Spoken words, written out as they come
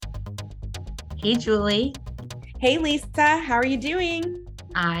Hey, Julie. Hey Lisa, how are you doing?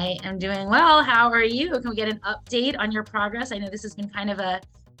 I am doing well. How are you? Can we get an update on your progress? I know this has been kind of a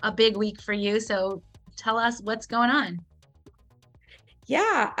big week for you, so tell us what's going on.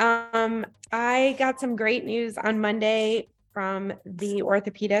 I got some great news on Monday from the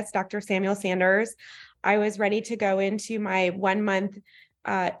orthopedist, Dr. Samuel Sanders. I was ready to go into my 1 month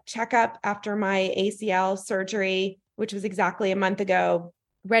checkup after my ACL surgery, which was exactly a month ago,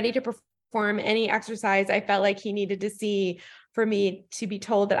 ready to perform any exercise I felt like he needed to see for me to be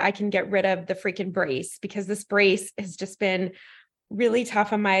told that I can get rid of the freaking brace because this brace has just been really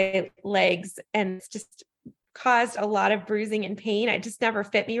tough on my legs and it's just caused a lot of bruising and pain. It just never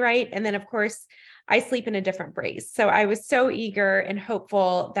fit me right. And then, of course, I sleep in a different brace. So I was so eager and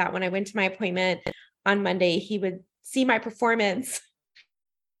hopeful that when I went to my appointment on Monday, he would see my performance,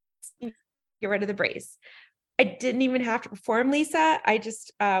 get rid of the brace. I didn't even have to perform, Lisa. I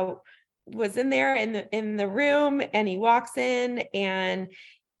just was in there in the room, and he walks in and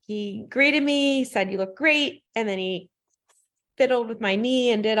he greeted me, said, "You look great," and then he fiddled with my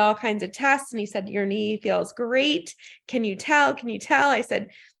knee and did all kinds of tests. And he said, "Your knee feels great. Can you tell? Can you tell?" I said,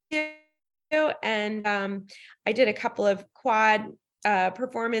 "Yeah." And I did a couple of quad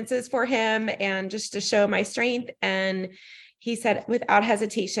performances for him and just to show my strength. And he said, without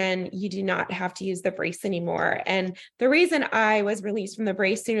hesitation, you do not have to use the brace anymore. And the reason I was released from the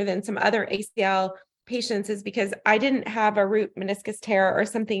brace sooner than some other ACL patients is because I didn't have a root meniscus tear or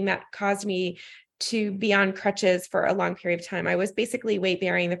something that caused me to be on crutches for a long period of time. I was basically weight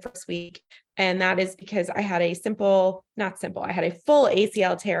bearing the first week. And that is because I had I had a full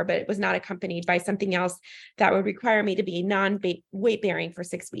ACL tear, but it was not accompanied by something else that would require me to be non-weight bearing for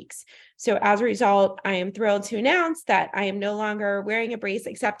 6 weeks. So as a result, I am thrilled to announce that I am no longer wearing a brace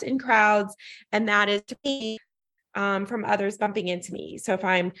except in crowds. And that is to me from others bumping into me. So if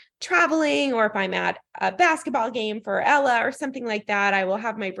I'm traveling or if I'm at a basketball game for Ella or something like that, I will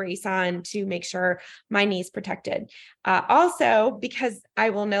have my brace on to make sure my knee's protected. Also, because I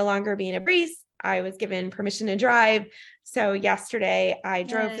will no longer be in a brace, I was given permission to drive. So yesterday I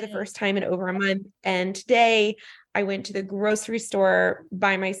drove for the Yay. first time in over a month. And today I went to the grocery store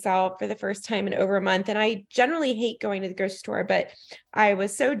by myself for the first time in over a month. And I generally hate going to the grocery store, but I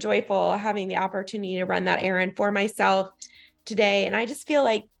was so joyful having the opportunity to run that errand for myself today. And I just feel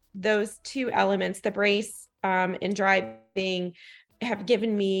like those two elements, the brace and driving, have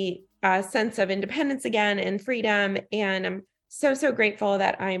given me a sense of independence again and freedom. And I'm so grateful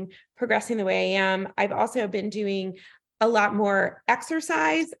that I'm progressing the way I am. I've also been doing a lot more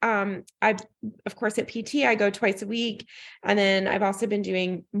exercise. I've, of course, at PT, I go twice a week. And then I've also been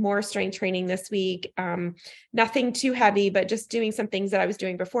doing more strength training this week. Nothing too heavy, but just doing some things that I was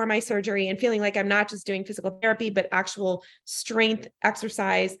doing before my surgery and feeling like I'm not just doing physical therapy, but actual strength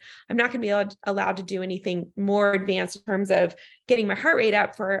exercise. I'm not going to be allowed to do anything more advanced in terms of getting my heart rate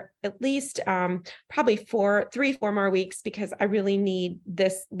up for at least probably 4 more weeks, because I really need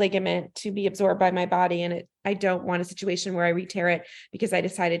this ligament to be absorbed by my body. And I don't want a situation where I re-tear it because I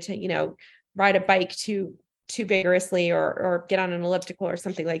decided to, ride a bike too vigorously or get on an elliptical or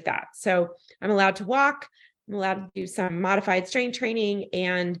something like that. So I'm allowed to walk. I'm allowed to do some modified strength training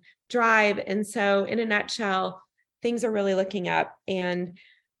and drive. And so in a nutshell, things are really looking up. And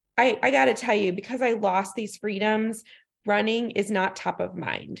I got to tell you, because I lost these freedoms, running is not top of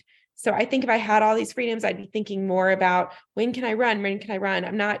mind. So I think if I had all these freedoms, I'd be thinking more about when can I run? When can I run?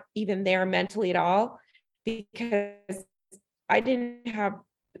 I'm not even there mentally at all because I didn't have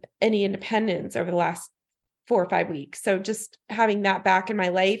any independence over the last 4 or 5 weeks. So just having that back in my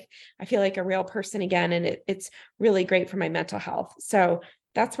life, I feel like a real person again. And it's really great for my mental health. So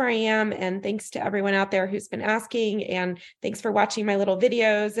that's where I am. And thanks to everyone out there who's been asking. And thanks for watching my little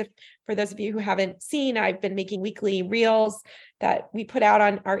videos. If for those of you who haven't seen, I've been making weekly reels that we put out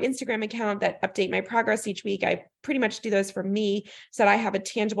on our Instagram account that update my progress each week. I pretty much do those for me so that I have a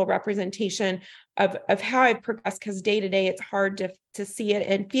tangible representation of how I've progressed, because day to day it's hard to see it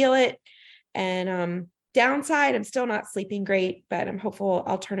and feel it. And downside, I'm still not sleeping great, but I'm hopeful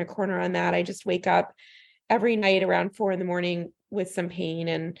I'll turn a corner on that. I just wake up every night around 4 a.m. with some pain.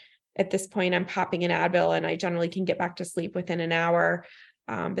 And at this point, I'm popping an Advil and I generally can get back to sleep within an hour.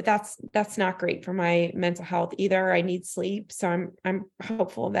 But that's not great for my mental health either. I need sleep. So I'm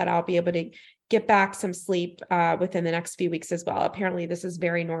hopeful that I'll be able to get back some sleep within the next few weeks as well. Apparently, this is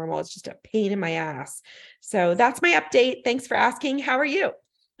very normal. It's just a pain in my ass. So that's my update. Thanks for asking. How are you?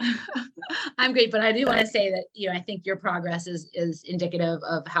 I'm great, but I do want to say that, I think your progress is indicative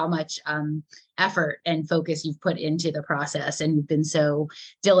of how much effort and focus you've put into the process. And you've been so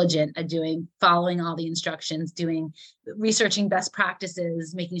diligent at following all the instructions, doing researching best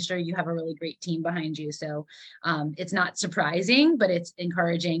practices, making sure you have a really great team behind you. So it's not surprising, but it's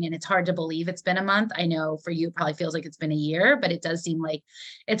encouraging, and it's hard to believe it's been a month. I know for you, it probably feels like it's been a year, but it does seem like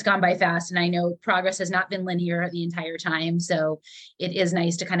it's gone by fast. And I know progress has not been linear the entire time. So it is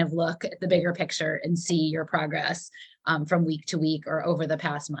nice to kind of look at the bigger picture and see your progress from week to week or over the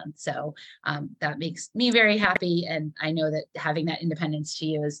past month. So that makes me very happy. And I know that having that independence to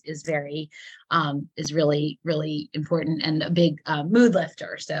you is really, really important and a big mood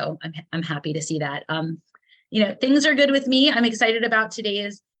lifter. So I'm happy to see that. Things are good with me. I'm excited about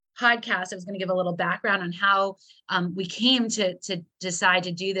today's podcast. I was going to give a little background on how we came to decide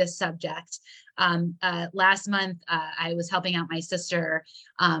to do this subject. Last month, I was helping out my sister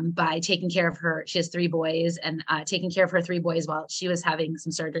by taking care of her. She has 3 boys, and taking care of her 3 boys while she was having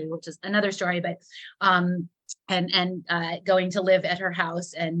some surgery, which is another story. But going to live at her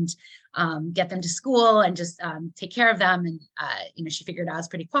house and get them to school and just take care of them. And she figured I was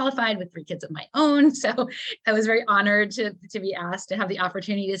pretty qualified with 3 kids of my own. So I was very honored to be asked to have the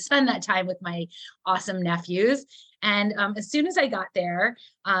opportunity to spend that time with my awesome nephews. And as soon as I got there,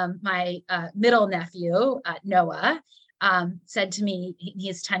 my middle nephew, Noah, said to me,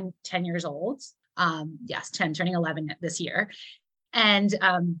 he's 10 years old. Yes, 10, turning 11 this year. And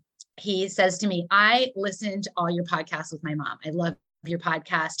he says to me, I listened to all your podcasts with my mom. I love your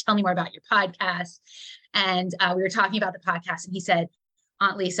podcast. Tell me more about your podcast. And we were talking about the podcast, and he said,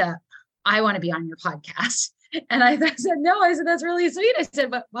 Aunt Lisa, I want to be on your podcast. And I said, no, I said, that's really sweet. I said,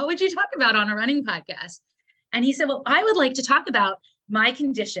 but what would you talk about on a running podcast? And he said, well, I would like to talk about my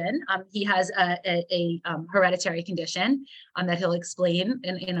condition. He has a hereditary condition that he'll explain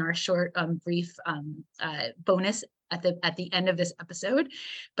in our short, brief bonus at the end of this episode.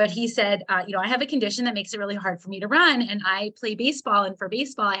 But he said, I have a condition that makes it really hard for me to run, and I play baseball, and for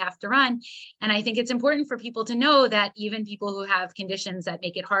baseball, I have to run. And I think it's important for people to know that even people who have conditions that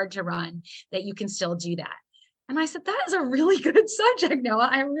make it hard to run, that you can still do that. And I said, that is a really good subject, Noah.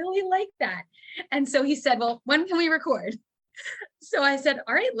 I really like that. And so he said, well, when can we record? So I said,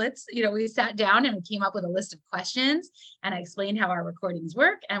 all right, we sat down and we came up with a list of questions, and I explained how our recordings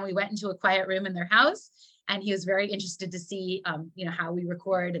work. And we went into a quiet room in their house, and he was very interested to see, how we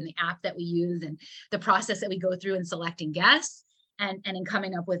record and the app that we use and the process that we go through in selecting guests and in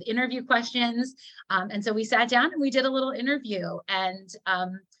coming up with interview questions. And so we sat down and we did a little interview, and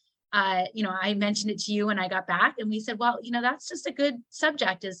I mentioned it to you when I got back, and we said, well, that's just a good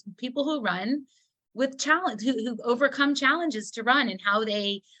subject, is people who run with challenge, who overcome challenges to run, and how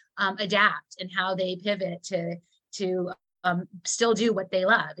they adapt and how they pivot to still do what they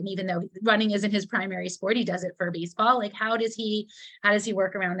love. And even though running isn't his primary sport, he does it for baseball. Like, how does he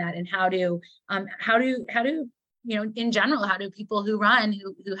work around that? And how do in general, how do people who run,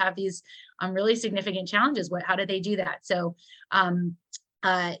 who have these really significant challenges, how do they do that? So,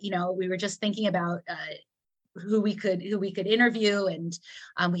 we were just thinking about who we could interview, and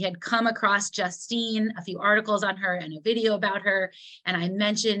we had come across Justine, a few articles on her and a video about her, and I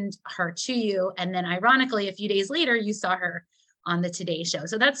mentioned her to you, and then ironically a few days later you saw her on the Today Show.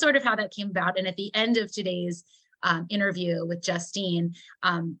 So that's sort of how that came about. And at the end of today's interview with Justine,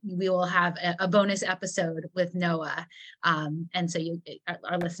 we will have a bonus episode with Noah, and so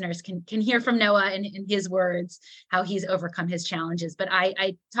our listeners can hear from Noah in his words how he's overcome his challenges. But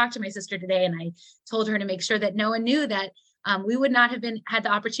I talked to my sister today, and I told her to make sure that Noah knew that we would not have had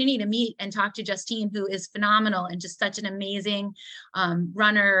the opportunity to meet and talk to Justine, who is phenomenal and just such an amazing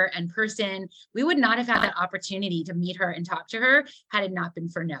runner and person. We would not have had that opportunity to meet her and talk to her had it not been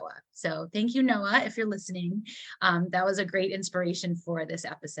for Noah. So thank you, Noah, if you're listening. That was a great inspiration for this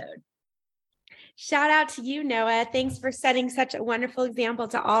episode. Shout out to you, Noah. Thanks for setting such a wonderful example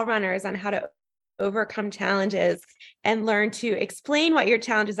to all runners on how to overcome challenges and learn to explain what your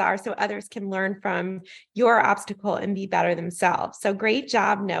challenges are so others can learn from your obstacle and be better themselves. So great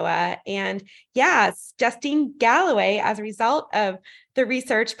job, Noah. And yes, Justine Galloway, as a result of the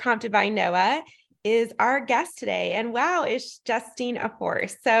research prompted by Noah, is our guest today. And wow, is Justine a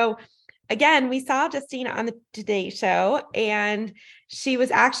force? So again, we saw Justine on the Today Show, and she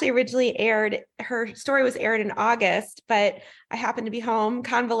was actually originally her story was aired in August, but I happened to be home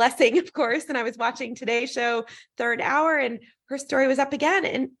convalescing, of course, and I was watching Today Show third hour, and her story was up again.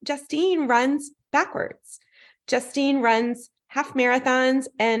 And Justine runs backwards. Justine runs half marathons,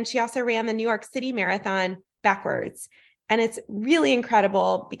 and she also ran the New York City Marathon backwards. And it's really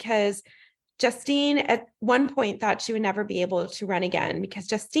incredible because Justine at one point thought she would never be able to run again, because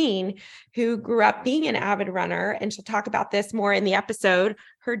Justine, who grew up being an avid runner, and she'll talk about this more in the episode,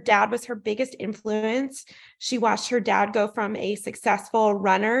 her dad was her biggest influence. She watched her dad go from a successful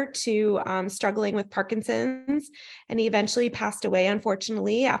runner to struggling with Parkinson's, and he eventually passed away,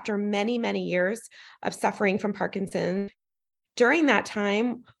 unfortunately, after many, many years of suffering from Parkinson's. During that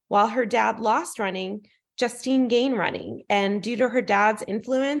time, while her dad lost running, Justine gained running. And due to her dad's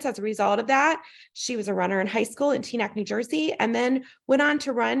influence, as a result of that, she was a runner in high school in Teaneck, New Jersey, and then went on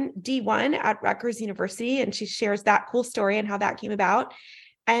to run D1 at Rutgers University. And she shares that cool story and how that came about.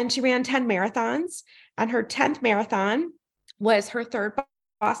 And she ran 10 marathons. And her 10th marathon was her third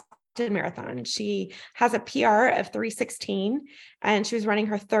Boston Marathon. She has a PR of 3:16, and she was running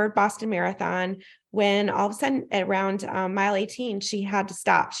her third Boston Marathon when all of a sudden around mile 18, she had to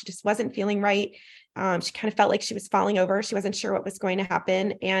stop. She just wasn't feeling right. She kind of felt like she was falling over. She wasn't sure what was going to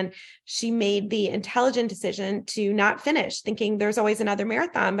happen. And she made the intelligent decision to not finish, thinking there's always another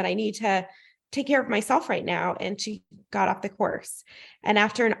marathon, but I need to take care of myself right now. And she got off the course. And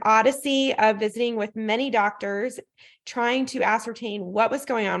after an odyssey of visiting with many doctors, trying to ascertain what was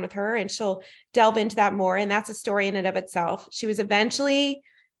going on with her, and she'll delve into that more, and that's a story in and of itself, she was eventually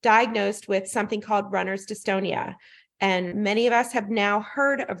diagnosed with something called runner's dystonia. And many of us have now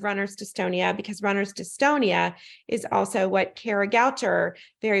heard of runner's dystonia, because runner's dystonia is also what Kara Goucher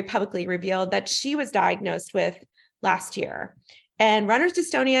very publicly revealed that she was diagnosed with last year. And runner's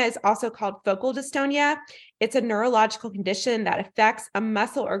dystonia is also called focal dystonia. It's a neurological condition that affects a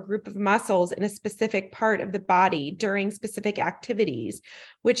muscle or group of muscles in a specific part of the body during specific activities,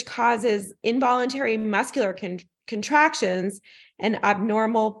 which causes involuntary muscular contractions and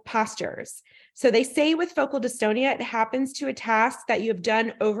abnormal postures. So they say with focal dystonia, it happens to a task that you have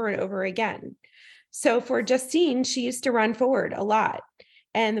done over and over again. So for Justine, she used to run forward a lot.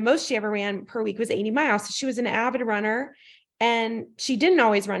 And the most she ever ran per week was 80 miles. So she was an avid runner, and she didn't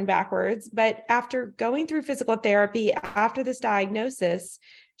always run backwards. But after going through physical therapy, after this diagnosis,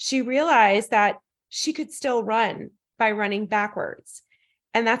 she realized that she could still run by running backwards.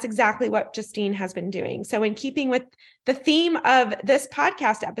 And that's exactly what Justine has been doing. So in keeping with the theme of this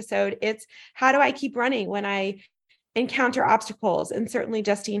podcast episode, it's how do I keep running when I encounter obstacles? And certainly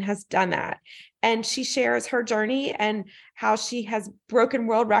Justine has done that. And she shares her journey and how she has broken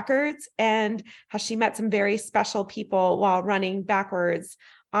world records and how she met some very special people while running backwards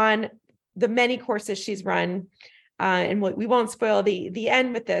on the many courses she's run. And we won't spoil the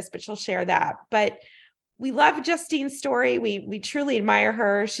end with this, but she'll share that. But we love Justine's story. We truly admire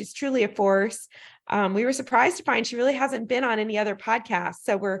her. She's truly a force. We were surprised to find she really hasn't been on any other podcasts.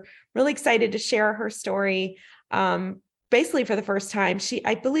 So we're really excited to share her story. Basically for the first time.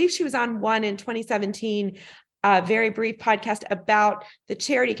 I believe she was on one in 2017, a very brief podcast about the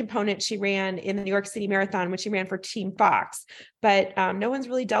charity component she ran in the New York City Marathon, which she ran for Team Fox. But no one's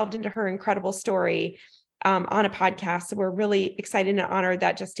really delved into her incredible story on a podcast. So we're really excited and honored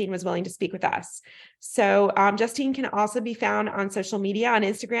that Justine was willing to speak with us. So Justine can also be found on social media, on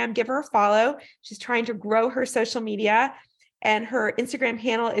Instagram. Give her a follow. She's trying to grow her social media. And her Instagram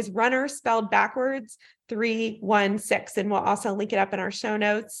handle is runner spelled backwards 316. And we'll also link it up in our show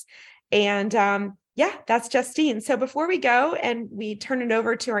notes. And yeah, that's Justine. So before we go and we turn it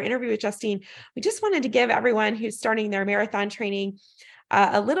over to our interview with Justine, we just wanted to give everyone who's starting their marathon training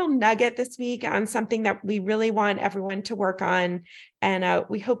a little nugget this week on something that we really want everyone to work on. And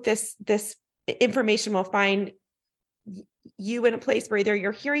we hope this information will find you in a place where either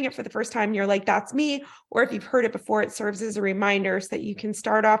you're hearing it for the first time and you're like, that's me, or if you've heard it before, it serves as a reminder so that you can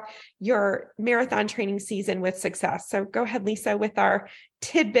start off your marathon training season with success. So go ahead, Lisa, with our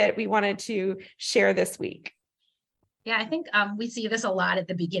tidbit we wanted to share this week. Yeah, I think we see this a lot at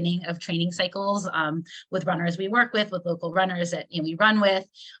the beginning of training cycles with runners we work with local runners that we run with.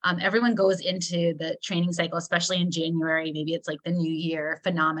 Everyone goes into the training cycle, especially in January. Maybe it's like the New Year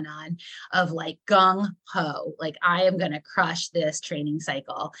phenomenon of like gung ho, like I am going to crush this training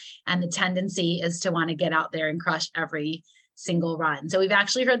cycle. And the tendency is to want to get out there and crush every single run. So we've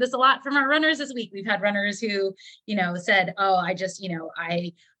actually heard this a lot from our runners this week. We've had runners who, said, oh, I just,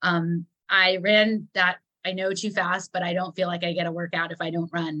 I ran that, I know too fast, but I don't feel like I get a workout if I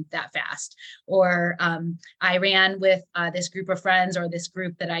don't run that fast. Or I ran with this group of friends or this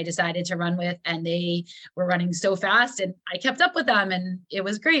group that I decided to run with, and they were running so fast, and I kept up with them, and it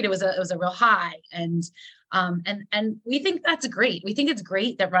was great. It was a real high, and we think that's great. We think it's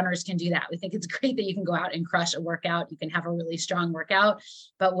great that runners can do that. We think it's great that you can go out and crush a workout. You can have a really strong workout.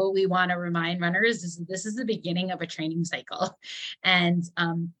 But what we want to remind runners is this is the beginning of a training cycle, and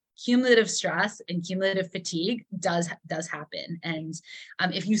cumulative stress and cumulative fatigue does happen. And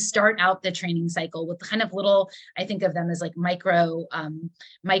if you start out the training cycle with kind of little, I think of them as like micro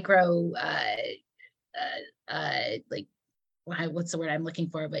like what's the word I'm looking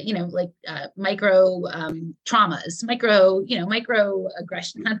for, but micro traumas, micro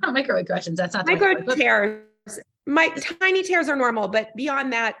aggression, not microaggressions. That's not the Micro right word, tears. Tiny tears are normal, but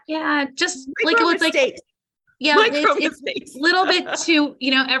beyond that, just micro mistakes. It's a little bit too,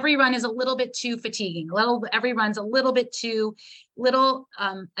 every run is a little bit too fatiguing. Every run's a little bit too little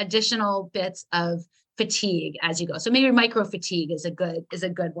additional bits of fatigue as you go. So maybe micro fatigue is a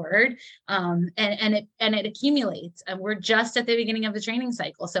good word. And it accumulates, and we're just at the beginning of the training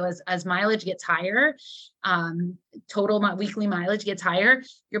cycle. So as mileage gets higher, weekly mileage gets higher,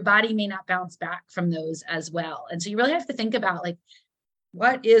 your body may not bounce back from those as well. And so you really have to think about, like,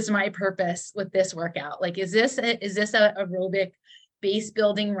 what is my purpose with this workout? Like, is this a aerobic base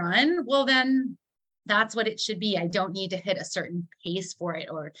building run? Well, then that's what it should be. I don't need to hit a certain pace for it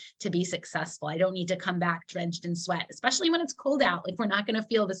or to be successful. I don't need to come back drenched in sweat, especially when it's cold out. Like, we're not going to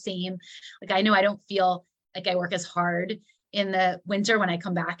feel the same. Like, I know I don't feel like I work as hard in the winter when I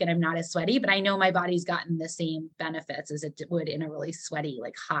come back and I'm not as sweaty, but I know my body's gotten the same benefits as it would in a really sweaty,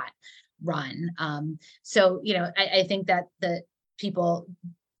 like hot run. So, I think that the people,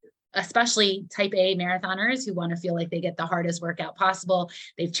 especially type A marathoners who want to feel like they get the hardest workout possible,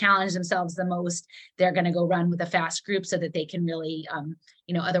 they've challenged themselves the most, they're going to go run with a fast group so that they can really,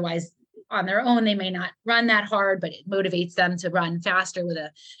 otherwise on their own, they may not run that hard, but it motivates them to run faster with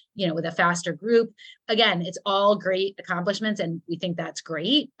a faster group. Again, it's all great accomplishments and we think that's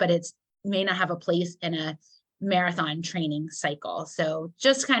great, but it's may not have a place in a marathon training cycle. So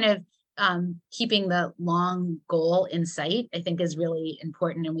just kind of keeping the long goal in sight, I think, is really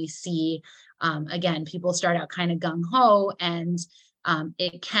important. And we see, again, people start out kind of gung-ho, and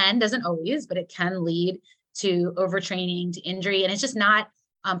it doesn't always, but it can lead to overtraining, to injury. And it's just not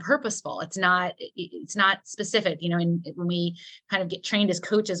purposeful. It's not specific, and when we kind of get trained as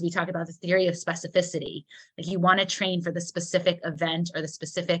coaches, we talk about the theory of specificity. Like, you want to train for the specific event or the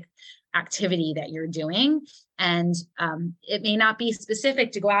specific activity that you're doing. And it may not be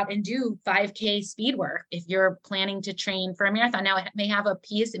specific to go out and do 5K speed work if you're planning to train for a marathon. Now, it may have a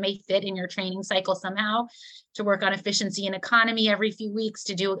piece, it may fit in your training cycle somehow to work on efficiency and economy every few weeks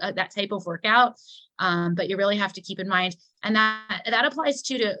to do that type of workout. But you really have to keep in mind, and that applies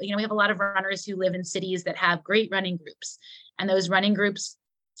too to, we have a lot of runners who live in cities that have great running groups, and those running groups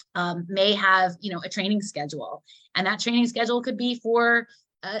may have, a training schedule, and that training schedule could be for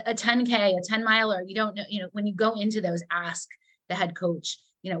a 10K, a 10 miler. You don't know, when you go into those, ask the head coach,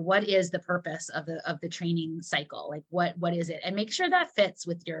 what is the purpose of the training cycle? Like, what is it? And make sure that fits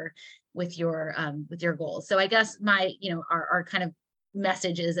with your goals. So I guess our kind of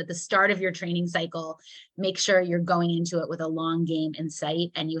message is, at the start of your training cycle, make sure you're going into it with a long game in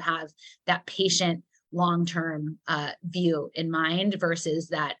sight, and you have that patient long-term view in mind versus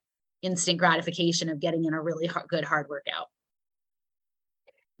that instant gratification of getting in a really good hard workout.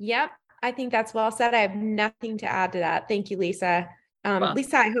 Yep. I think that's well said. I have nothing to add to that. Thank you, Lisa.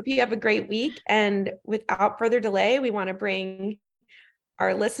 Lisa, I hope you have a great week. And without further delay, we want to bring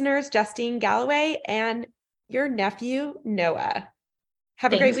our listeners, Justine Galloway and your nephew, Noah.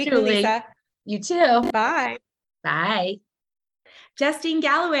 Have a great week, Julie. Lisa. You too. Bye. Bye. Justine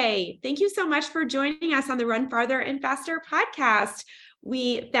Galloway, thank you so much for joining us on the Run Farther and Faster podcast.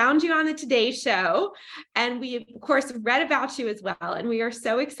 We found you on the Today Show, and we, of course, read about you as well. And we are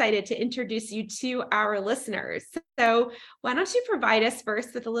so excited to introduce you to our listeners. So why don't you provide us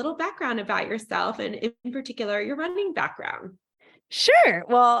first with a little background about yourself, and in particular, your running background? Sure.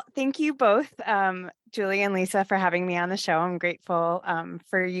 Well, thank you both, Julie and Lisa, for having me on the show. I'm grateful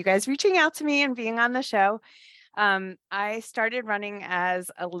for you guys reaching out to me and being on the show. I started running as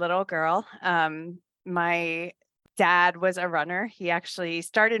a little girl. My dad was a runner. He actually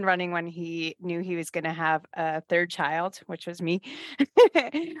started running when he knew he was going to have a third child, which was me.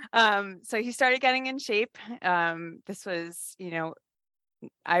 So he started getting in shape. This was,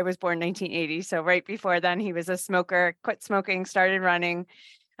 I was born 1980. So right before then, he was a smoker, quit smoking, started running,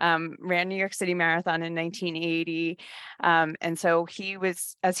 ran New York City Marathon in 1980. And so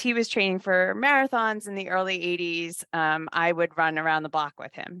as he was training for marathons in the early 80s, I would run around the block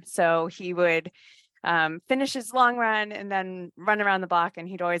with him. So he would finish his long run and then run around the block, and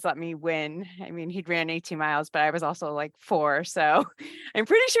he'd always let me win. I mean, he'd ran 18 miles, but I was also like 4. So I'm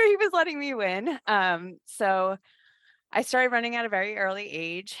pretty sure he was letting me win. So I started running at a very early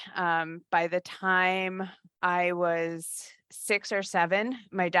age. By the time I was 6 or 7,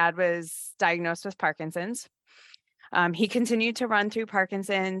 my dad was diagnosed with Parkinson's. He continued to run through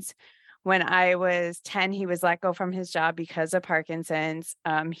Parkinson's. When I was 10, he was let go from his job because of Parkinson's.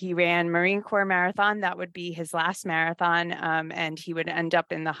 He ran Marine Corps Marathon. That would be his last marathon. And he would end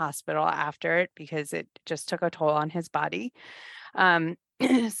up in the hospital after it because it just took a toll on his body.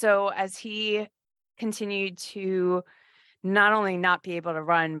 So as he continued to not only not be able to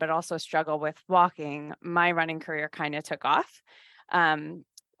run, but also struggle with walking, my running career kind of took off.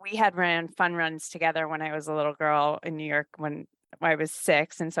 We had ran fun runs together when I was a little girl in New York when I was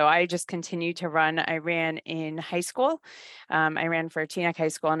 6. And so I just continued to run. I ran in high school. I ran for Teaneck High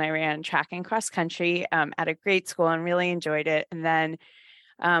School, and I ran track and cross country at a great school and really enjoyed it. And then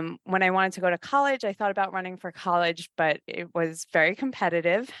when I wanted to go to college, I thought about running for college, but it was very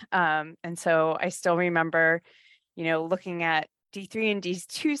competitive. And so I still remember, looking at D3 and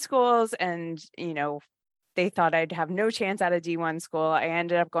D2 schools, and, they thought I'd have no chance at a D1 school. I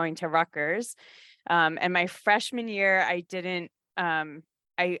ended up going to Rutgers. And my freshman year, I didn't,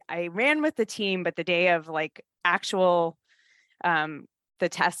 I ran with the team, but the day of like actual, the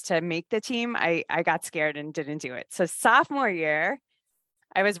test to make the team, I got scared and didn't do it. So sophomore year,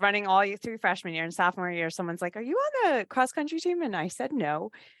 I was running all through freshman year, and sophomore year, someone's like, "Are you on the cross country team?" And I said no.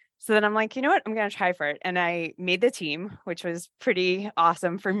 So then I'm like, you know what? I'm going to try for it. And I made the team, which was pretty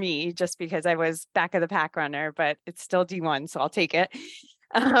awesome for me just because I was back of the pack runner, but it's still D1, so I'll take it.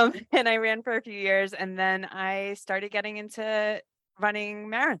 And I ran for a few years, and then I started getting into running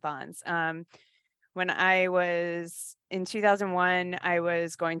marathons. When I was in 2001, I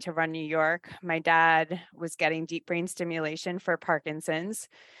was going to run New York. My dad was getting deep brain stimulation for Parkinson's.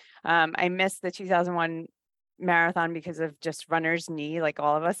 I missed the 2001 marathon because of just runner's knee, like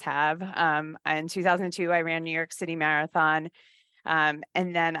all of us have. In 2002, I ran New York City Marathon. And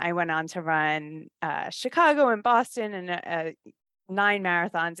then I went on to run Chicago and Boston and 9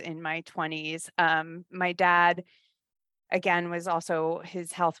 marathons in my 20s. My dad, again, was also,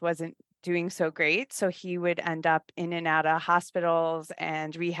 his health wasn't doing so great. So he would end up in and out of hospitals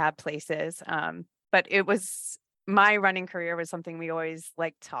and rehab places. But it was, my running career was something we always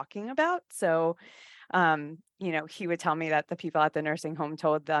liked talking about. So he would tell me that the people at the nursing home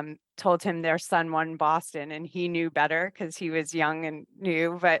told him their son won Boston, and he knew better because he was young and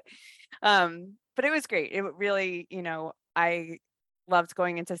new, but it was great. It really, I loved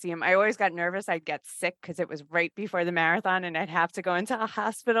going in to see him. I always got nervous I'd get sick because it was right before the marathon and I'd have to go into a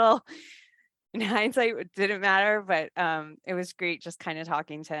hospital. In hindsight, it didn't matter, but it was great just kind of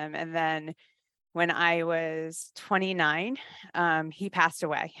talking to him. And then when I was 29, he passed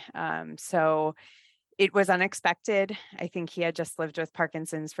away. So it was unexpected. I think he had just lived with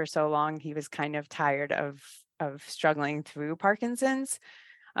Parkinson's for so long. He was kind of tired of struggling through Parkinson's.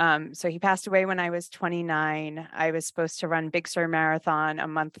 So he passed away when I was 29. I was supposed to run Big Sur Marathon a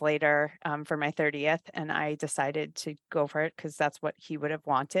month later for my 30th, and I decided to go for it because that's what he would have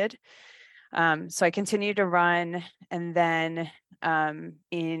wanted. So I continued to run, and then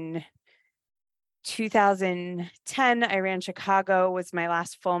in 2010, I ran Chicago, was my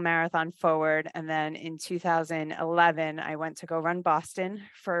last full marathon forward. And then in 2011, I went to go run Boston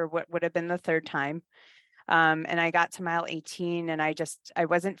for what would have been the 3rd time. And I got to mile 18 and I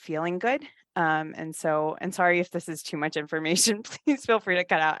wasn't feeling good. And sorry if this is too much information, please feel free to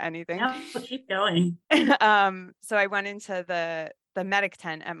cut out anything. No, keep going. So I went into the medic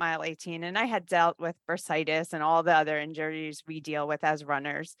tent at mile 18, and I had dealt with bursitis and all the other injuries we deal with as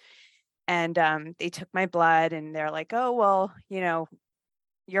runners. And they took my blood and they're like, "Oh, well,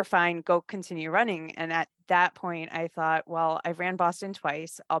 you're fine, go continue running." And at that point, I thought, well, I've ran Boston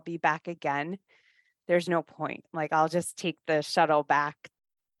twice. I'll be back again. There's no point. Like, I'll just take the shuttle back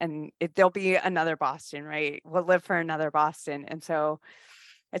and there'll be another Boston, right? We'll live for another Boston. And so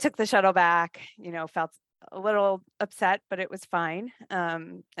I took the shuttle back, felt a little upset, but it was fine.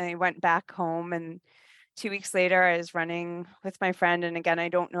 And I went back home, and 2 weeks later, I was running with my friend. And again, I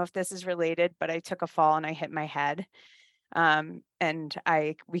don't know if this is related, but I took a fall and I hit my head. And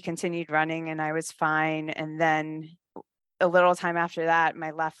we continued running and I was fine. And then a little time after that,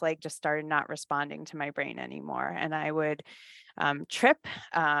 my left leg just started not responding to my brain anymore. And I would trip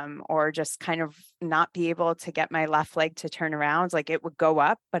or just kind of not be able to get my left leg to turn around. Like, it would go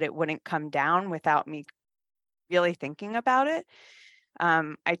up, but it wouldn't come down without me really thinking about it.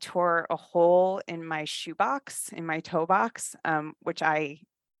 I tore a hole in my shoebox, in my toe box, which I,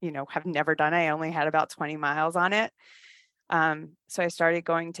 have never done. I only had about 20 miles on it. So I started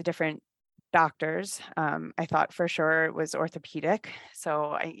going to different doctors. I thought for sure it was orthopedic.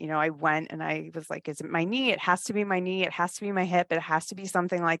 So I went and I was like, is it my knee? It has to be my knee. It has to be my hip. It has to be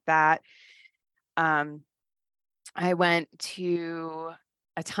something like that. I went to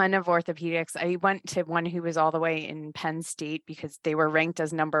a ton of orthopedics. I went to one who was all the way in Penn State because they were ranked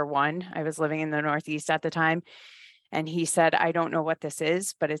as number one. I was living in the Northeast at the time. And he said, I don't know what this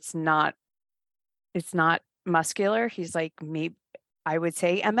is, but it's not muscular. He's like, maybe I would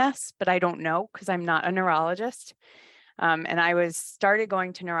say MS, but I don't know because I'm not a neurologist. And I started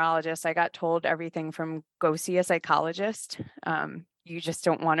going to neurologists. I got told everything from go see a psychologist. You just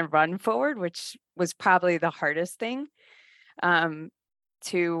don't want to run forward, which was probably the hardest thing.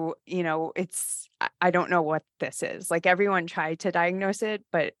 To, I don't know what this is. Like everyone tried to diagnose it,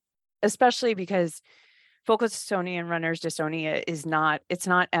 but especially because focal dystonia and runner's dystonia it's not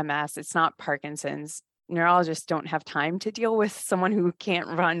MS, it's not Parkinson's. Neurologists don't have time to deal with someone who can't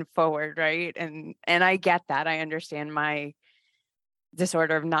run forward, right? And I get that. I understand my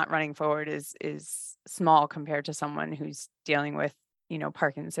disorder of not running forward is small compared to someone who's dealing with,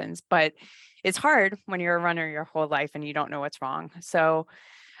 Parkinson's, but it's hard when you're a runner your whole life and you don't know what's wrong. So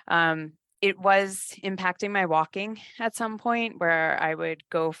it was impacting my walking at some point where I would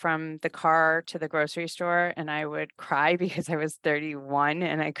go from the car to the grocery store and I would cry because I was 31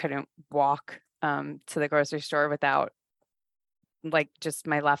 and I couldn't walk to the grocery store without like just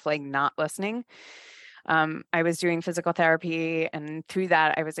my left leg not listening. I was doing physical therapy, and through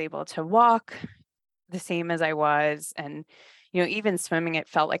that I was able to walk the same as I was. And, even swimming, it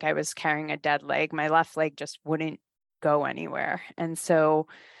felt like I was carrying a dead leg. My left leg just wouldn't go anywhere. And so,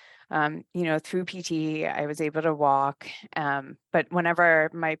 through PT, I was able to walk. But whenever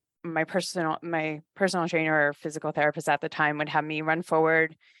my personal trainer or physical therapist at the time would have me run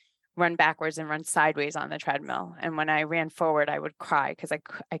forward, run backwards, and run sideways on the treadmill. And when I ran forward, I would cry because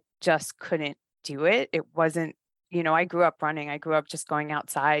I just couldn't do it. It wasn't, I grew up running. I grew up just going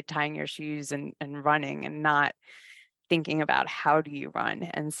outside, tying your shoes and running and not thinking about how do you run.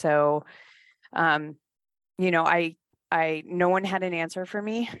 And so, no one had an answer for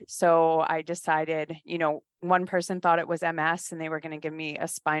me. So I decided, one person thought it was MS and they were going to give me a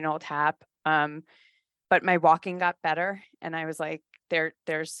spinal tap. But my walking got better. And I was like,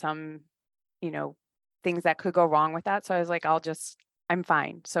 there's some, things that could go wrong with that. So I was like, I'm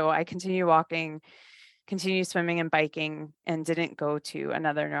fine. So I continue walking, continue swimming and biking, and didn't go to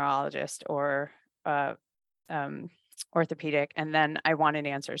another neurologist or orthopedic. And then I wanted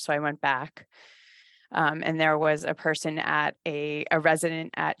answers. So I went back. And there was a person a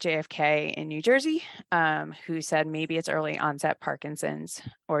resident at JFK in New Jersey who said maybe it's early onset Parkinson's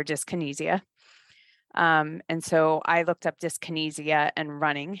or dyskinesia. And so I looked up dyskinesia and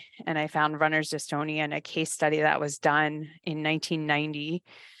running, and I found runner's dystonia in a case study that was done in 1990.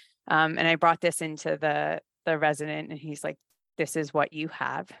 And I brought this into the resident, and he's like, this is what you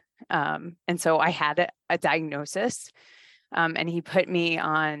have. And so I had a diagnosis. And he put me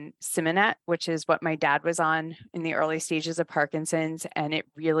on Simonet, which is what my dad was on in the early stages of Parkinson's. And it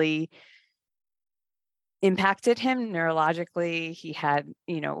really impacted him neurologically. He had,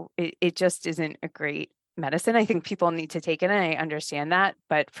 it just isn't a great medicine. I think people need to take it, and I understand that.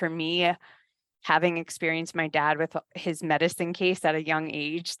 But for me, having experienced my dad with his medicine case at a young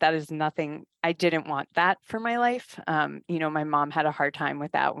age, that is nothing. I didn't want that for my life. My mom had a hard time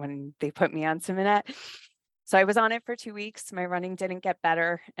with that when they put me on Simonet. So I was on it for 2 weeks. My running didn't get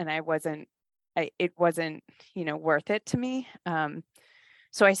better, and it wasn't, worth it to me.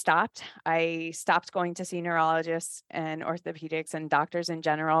 So I stopped. I stopped going to see neurologists and orthopedics and doctors in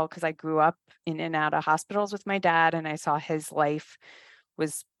general because I grew up in and out of hospitals with my dad, and I saw his life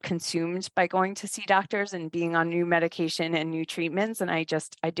was consumed by going to see doctors and being on new medication and new treatments. And I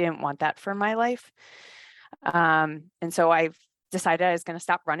didn't want that for my life. And so I decided I was going to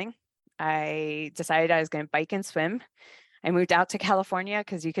stop running. I decided I was going to bike and swim. I moved out to California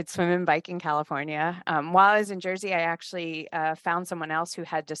because you could swim and bike in California. While I was in Jersey, I actually found someone else who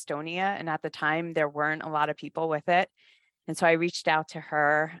had dystonia. And at the time, there weren't a lot of people with it. And so I reached out to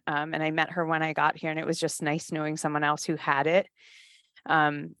her, and I met her when I got here. And it was just nice knowing someone else who had it.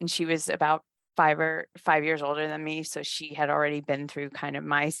 And she was about 5 years older than me. So she had already been through kind of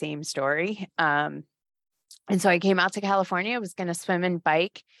my same story. And so I came out to California. I was going to swim and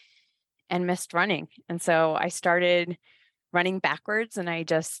bike and missed running. And so I started running backwards, and I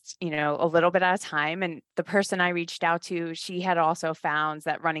just, a little bit at a time. And the person I reached out to, she had also found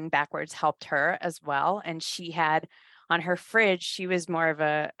that running backwards helped her as well. And she had on her fridge, she was more of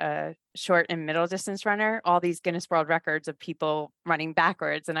a short and middle distance runner, all these Guinness World Records of people running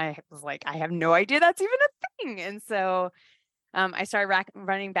backwards. And I was like, I have no idea that's even a thing. And so I started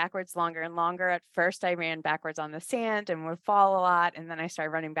running backwards longer and longer. At first, I ran backwards on the sand and would fall a lot. And then I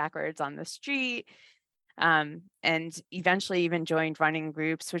started running backwards on the street, and eventually even joined running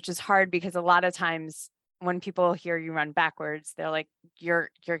groups, which is hard because a lot of times when people hear you run backwards, they're like, you're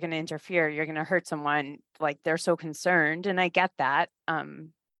going to interfere, you're going to hurt someone. Like they're so concerned, and I get that.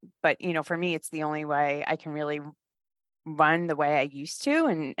 But for me, it's the only way I can really run the way I used to,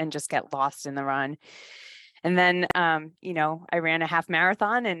 and just get lost in the run. And then, I ran a half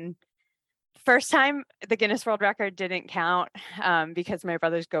marathon, and first time the Guinness World Record didn't count because my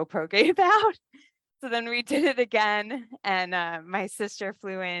brother's GoPro gave out. So then we did it again, and my sister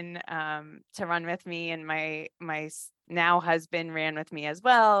flew in to run with me, and my now husband ran with me as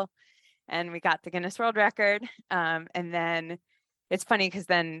well, and we got the Guinness World Record. And then it's funny because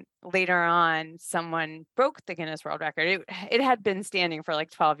then later on, someone broke the Guinness World Record. It had been standing for like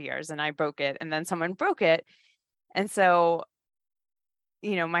 12 years, and I broke it, and then someone broke it, and so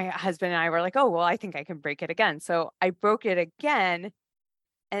my husband and I were like, oh, well, I think I can break it again. So I broke it again,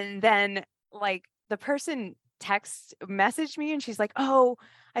 and then like the person messaged me, and she's like, oh,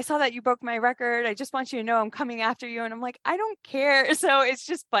 I saw that you broke my record. I just want you to know I'm coming after you. And I'm like, I don't care. So it's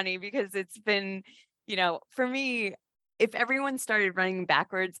just funny because it's been, for me, if everyone started running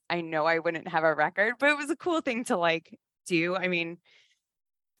backwards, I know I wouldn't have a record, but it was a cool thing to like do. I mean,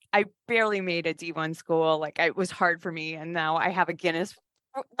 I barely made a D1 school. Like it was hard for me. And now I have a Guinness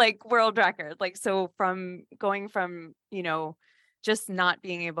like world record. Like, so from going from, just not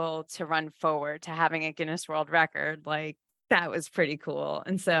being able to run forward to having a Guinness World Record, like that was pretty cool.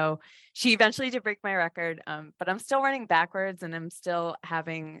 And so she eventually did break my record, but I'm still running backwards, and I'm still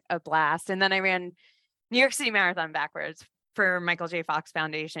having a blast. And then I ran New York City Marathon backwards for Michael J. Fox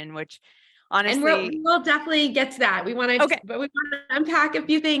Foundation, which honestly, and we'll definitely get to that. But we want to unpack a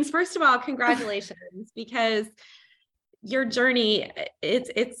few things. First of all, congratulations, because your journey,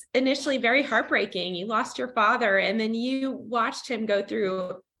 it's initially very heartbreaking. You lost your father, and then you watched him go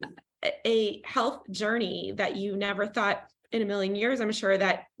through a health journey that you never thought in a million years, I'm sure,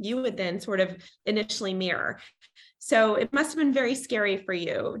 that you would then sort of initially mirror. So it must have been very scary for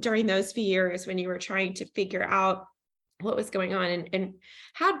you during those few years when you were trying to figure out what was going on. And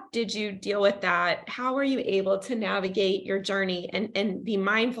how did you deal with that? How were you able to navigate your journey and be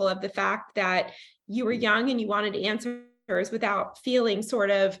mindful of the fact that you were young and you wanted answers without feeling sort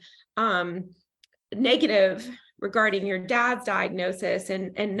of negative regarding your dad's diagnosis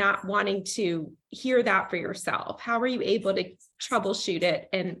and not wanting to hear that for yourself? How were you able to troubleshoot it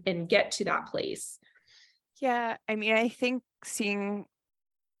and get to that place? Yeah, I mean, I think seeing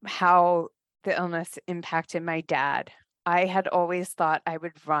how the illness impacted my dad, I had always thought I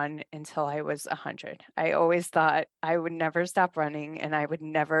would run until I was 100. I always thought I would never stop running, and I would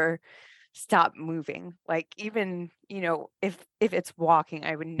never stop moving. Like even, if it's walking,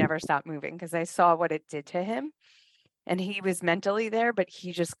 I would never stop moving because I saw what it did to him. And he was mentally there, but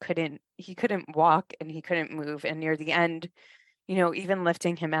he couldn't walk, and he couldn't move. And near the end, even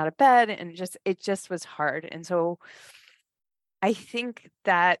lifting him out of bed, and it just was hard. And so I think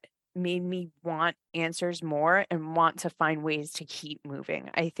that made me want answers more and want to find ways to keep moving.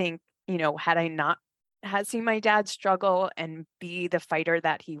 I think, had I not had seen my dad struggle and be the fighter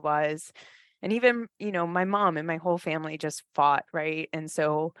that he was, and even, my mom and my whole family just fought, right? And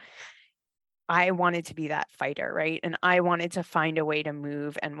so I wanted to be that fighter, right? And I wanted to find a way to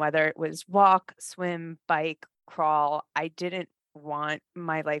move. And whether it was walk, swim, bike, crawl, I didn't want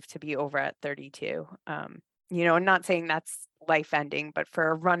my life to be over at 32. Not saying that's life ending, but for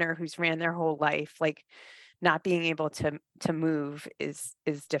a runner who's ran their whole life, like not being able to move is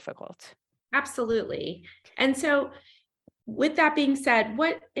difficult. Absolutely. And so with that being said,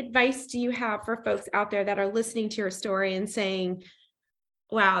 what advice do you have for folks out there that are listening to your story and saying,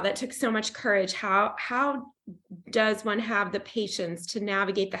 wow, that took so much courage? How does one have the patience to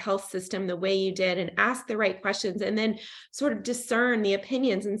navigate the health system the way you did and ask the right questions and then sort of discern the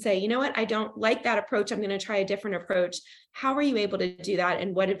opinions and say, you know what, I don't like that approach, I'm going to try a different approach? How are you able to do that?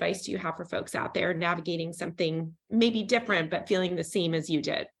 And what advice do you have for folks out there navigating something maybe different, but feeling the same as you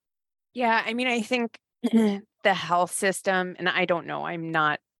did? Yeah, I mean, I think the health system, and I don't know, I'm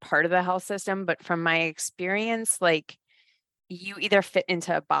not part of the health system, but from my experience, like you either fit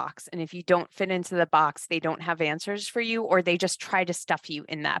into a box, and if you don't fit into the box, they don't have answers for you, or they just try to stuff you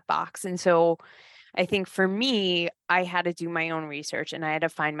in that box. And so I think for me, I had to do my own research, and I had to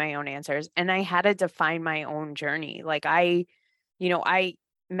find my own answers, and I had to define my own journey. Like I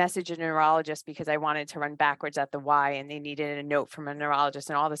messaged a neurologist because I wanted to run backwards at the Y, and they needed a note from a neurologist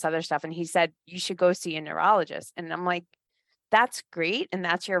and all this other stuff. And he said, you should go see a neurologist. And I'm like, that's great. And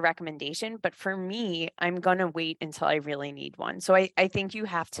that's your recommendation. But for me, I'm going to wait until I really need one. So I think you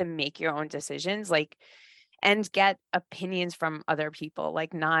have to make your own decisions, and get opinions from other people.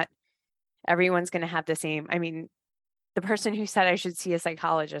 Like not everyone's going to have the same. I mean, the person who said I should see a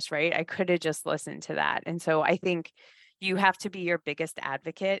psychologist, right? I could have just listened to that. And so I think you have to be your biggest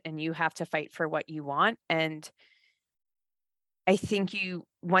advocate and you have to fight for what you want. And I think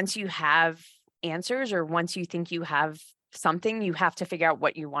once you have answers, or once you think you have something, you have to figure out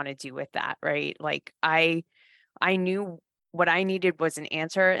what you want to do with that, right? Like I knew what I needed was an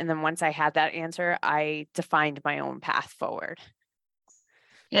answer. And then once I had that answer, I defined my own path forward.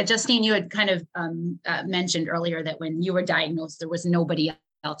 Yeah, Justine, you had kind of mentioned earlier that when you were diagnosed, there was nobody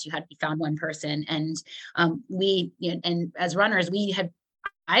else. You found one person, and and as runners,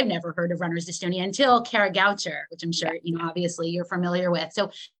 I've never heard of runner's dystonia until Kara Goucher, which I'm sure, obviously you're familiar with.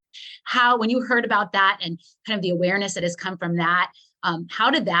 So when you heard about that and kind of the awareness that has come from that, how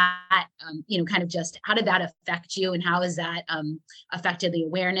did that, how did that affect you, and how has that affected the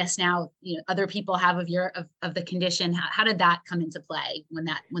awareness now, other people have of the condition? How did that come into play when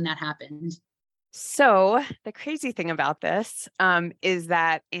that happened? So the crazy thing about this is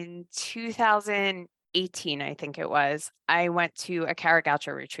that in 2018, I think it was, I went to a Kara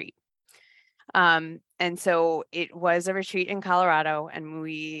Goucher retreat. And so it was a retreat in Colorado, and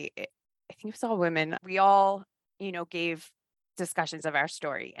I think it was all women. We all, gave discussions of our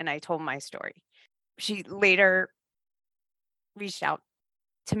story, and I told my story. She later reached out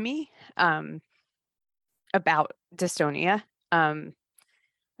to me about dystonia.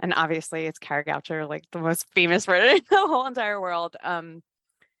 And obviously it's Kara Goucher, like the most famous writer in the whole entire world.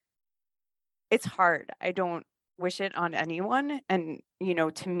 It's hard. I don't wish it on anyone. And,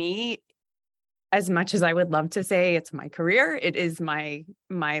 to me, as much as I would love to say it's my career, it is my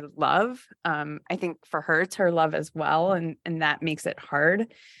love. I think for her, it's her love as well. And that makes it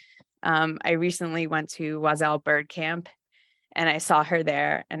hard. I recently went to Oiselle Bird Camp, and I saw her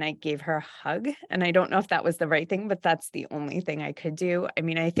there, and I gave her a hug. And I don't know if that was the right thing, but that's the only thing I could do. I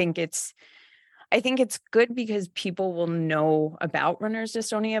mean, I think it's good because people will know about runner's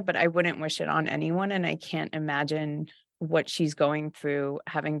dystonia, but I wouldn't wish it on anyone. And I can't imagine what she's going through,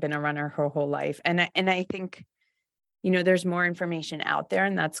 having been a runner her whole life. And I think, there's more information out there,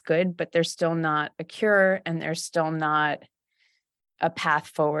 and that's good, but there's still not a cure, and there's still not a path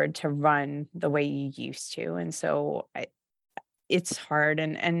forward to run the way you used to. And so it's hard.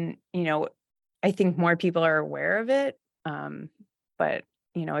 And, I think more people are aware of it. But,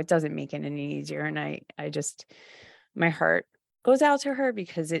 it doesn't make it any easier. And I just, my heart goes out to her,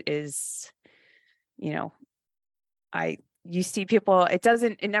 because it is, you see people,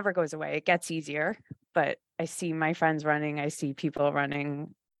 it never goes away. It gets easier, but I see my friends running. I see people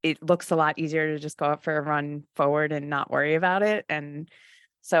running. It looks a lot easier to just go out for a run forward and not worry about it. And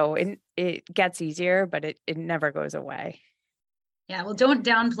so it gets easier, but it never goes away. Yeah, well, don't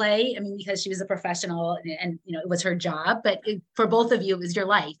downplay. I mean, because she was a professional and it was her job, but for both of you, it was your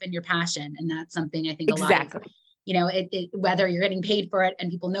life and your passion. And that's something I think exactly. A lot of, whether you're getting paid for it and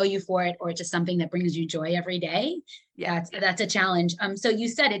people know you for it, or it's just something that brings you joy every day. Yeah, that's a challenge. So you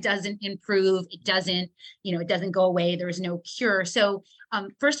said it doesn't improve. It doesn't go away. There is no cure. So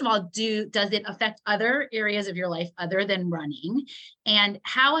first of all, does it affect other areas of your life other than running? And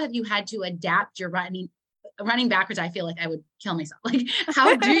how have you had to adapt your run? I mean, running backwards, I feel like I would kill myself. Like,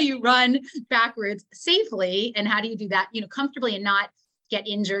 how do you run backwards safely? And how do you do that, comfortably and not get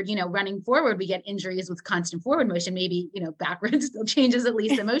injured? Running forward, we get injuries with constant forward motion. Maybe, backwards still changes at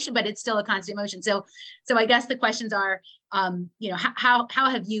least the motion, but it's still a constant motion. So I guess the questions are, how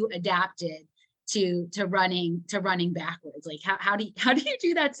have you adapted to running backwards? Like, how do you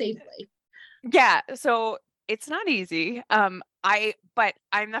do that safely? Yeah. So it's not easy. But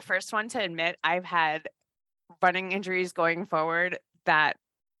I'm the first one to admit I've had running injuries going forward that,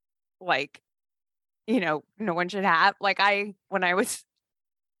 like, no one should have. Like, when I was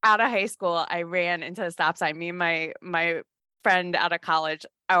out of high school, I ran into a stop sign. Me and my friend out of college,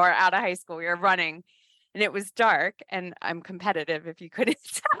 or out of high school, we were running, and it was dark, and I'm competitive, if you couldn't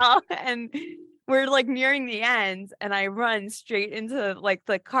tell. And we're like nearing the end, and I run straight into, like,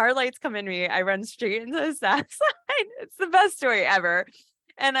 the car lights come in me. I run straight into the stop sign. It's the best story ever.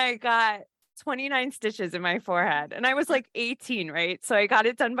 And I got 29 stitches in my forehead, and I was like 18, right? So I got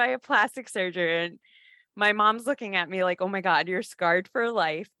it done by a plastic surgeon. My mom's looking at me like, oh my God, you're scarred for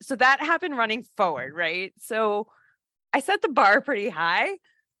life. So that happened running forward, right? So I set the bar pretty high.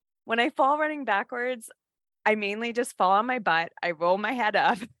 When I fall running backwards, I mainly just fall on my butt. I roll my head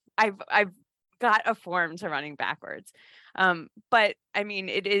up. I've got a form to running backwards. But I mean,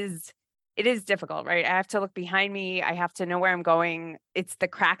 it is difficult, right? I have to look behind me. I have to know where I'm going. It's the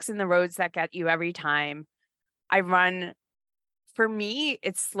cracks in the roads that get you every time. For me,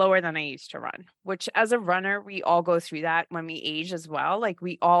 it's slower than I used to run, which, as a runner, we all go through that when we age as well. Like,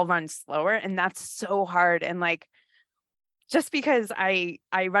 we all run slower, and that's so hard. And like, just because I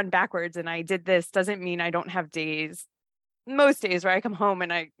run backwards and I did this doesn't mean I don't have days, most days where I come home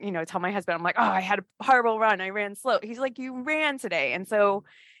and I, tell my husband, I'm like, oh, I had a horrible run. I ran slow. He's like, you ran today. And so,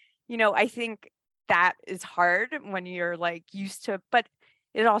 I think that is hard when you're like used to, but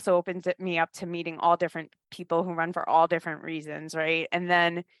it also opens me up to meeting all different people who run for all different reasons. Right. And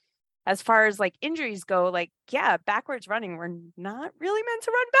then as far as like injuries go, like, yeah, backwards running, we're not really meant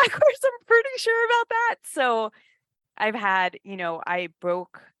to run backwards. I'm pretty sure about that. So I've had, I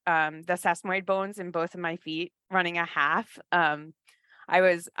broke the sesamoid bones in both of my feet running a half. I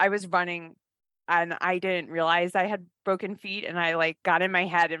was running and I didn't realize I had broken feet, and I like got in my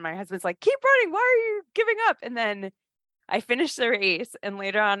head, and my husband's like, keep running. Why are you giving up? And then I finished the race, and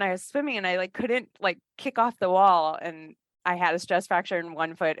later on I was swimming and I like couldn't like kick off the wall, and I had a stress fracture in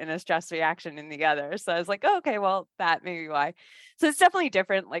one foot and a stress reaction in the other. So I was like, oh, okay, well, that may be why. So it's definitely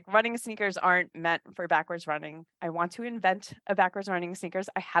different. Like running sneakers aren't meant for backwards running. I want to invent a backwards running sneakers.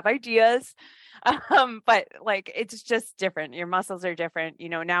 I have ideas, but like, it's just different. Your muscles are different.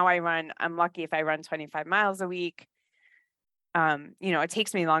 Now I'm lucky if I run 25 miles a week. It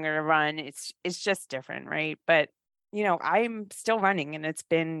takes me longer to run. It's just different. Right. But, I'm still running, and it's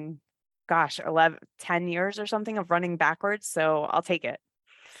been 10 years or something of running backwards. So I'll take it.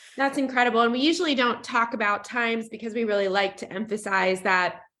 That's incredible. And we usually don't talk about times because we really like to emphasize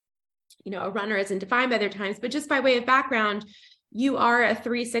that, a runner isn't defined by their times, but just by way of background, you are a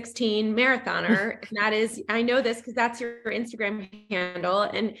 3:16 marathoner. And that is, I know this because that's your Instagram handle.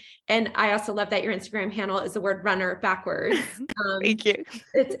 And I also love that your Instagram handle is the word runner backwards. Thank you.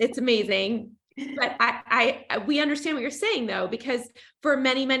 It's amazing. But we understand what you're saying though, because for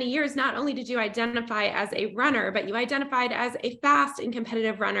many, many years, not only did you identify as a runner, but you identified as a fast and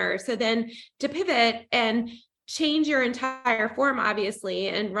competitive runner. So then to pivot and change your entire form, obviously,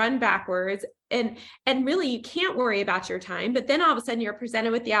 and run backwards, and really you can't worry about your time, but then all of a sudden you're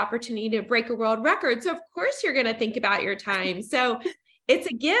presented with the opportunity to break a world record. So of course you're going to think about your time. So it's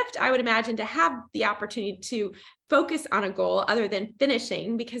a gift, I would imagine, to have the opportunity to focus on a goal other than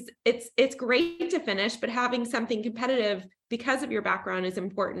finishing, because it's great to finish, but having something competitive because of your background is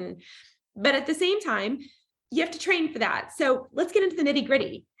important. But at the same time, you have to train for that. So let's get into the nitty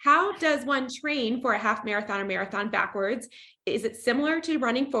gritty. How does one train for a half marathon or marathon backwards? Is it similar to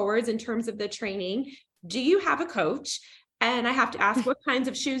running forwards in terms of the training? Do you have a coach? And I have to ask, what kinds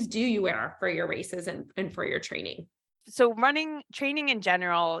of shoes do you wear for your races and for your training? So training in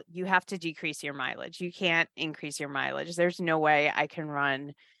general, you have to decrease your mileage. You can't increase your mileage. There's no way I can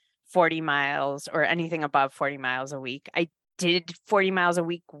run 40 miles or anything above 40 miles a week. I did 40 miles a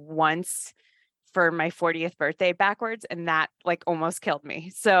week once for my 40th birthday backwards, and that like almost killed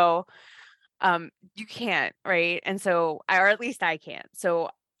me. So you can't, right? And so, or at least I can't. So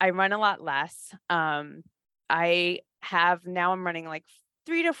I run a lot less. I'm running like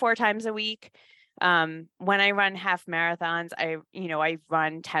 3 to 4 times a week. When I run half marathons, I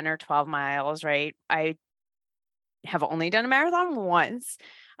run 10 or 12 miles, right? I have only done a marathon once,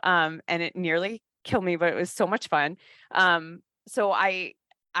 and it nearly killed me, but it was so much fun. So I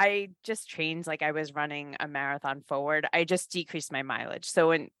just trained like I was running a marathon forward. I just decreased my mileage.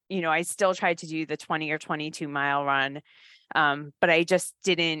 So I still tried to do the 20 or 22 mile run. But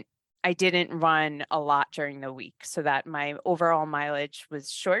I didn't run a lot during the week, so that my overall mileage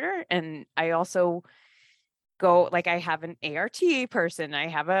was shorter. And I also I have an ART person, I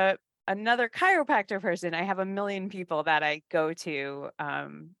have another chiropractor person, I have a million people that I go to,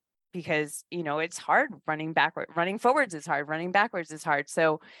 because, it's hard running forwards is hard, running backwards is hard.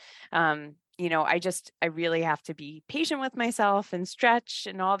 So, I really have to be patient with myself and stretch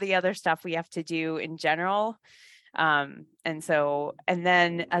and all the other stuff we have to do in general. And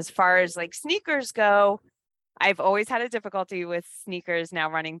then as far as like sneakers go, I've always had a difficulty with sneakers now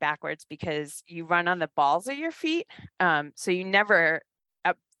running backwards, because you run on the balls of your feet. So you never,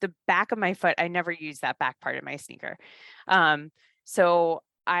 the back of my foot, I never use that back part of my sneaker. So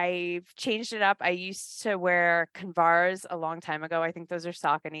I've changed it up. I used to wear Converse a long time ago. I think those are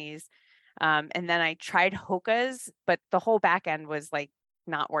Sauconys. And then I tried Hoka's, but the whole back end was like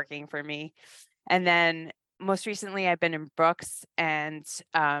not working for me. And then most recently I've been in Brooks, and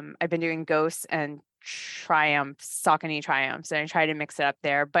I've been doing Ghosts and Saucony Triumphs, and I try to mix it up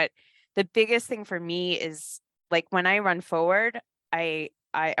there. But the biggest thing for me is like when I run forward,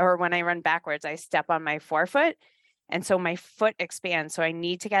 or when I run backwards, I step on my forefoot. And so my foot expands. So I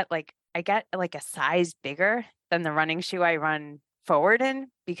need to get a size bigger than the running shoe I run forward in,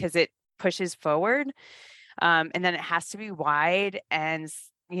 because it pushes forward. And then it has to be wide. And,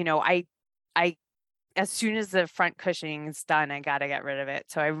 I as soon as the front cushioning is done, I got to get rid of it.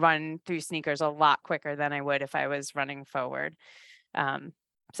 So I run through sneakers a lot quicker than I would if I was running forward.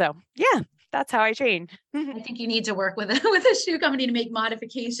 So yeah, that's how I train. I think you need to work with a shoe company to make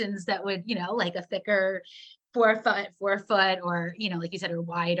modifications that would, like a thicker 4 foot, or, like you said, or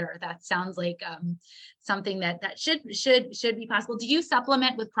wider. That sounds like something that should be possible. Do you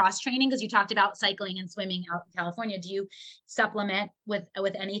supplement with cross training? Because you talked about cycling and swimming out in California. Do you supplement with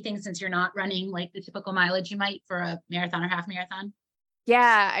anything, since you're not running like the typical mileage you might for a marathon or half marathon?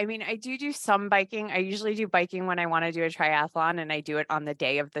 Yeah, I mean, I do some biking. I usually do biking when I want to do a triathlon, and I do it on the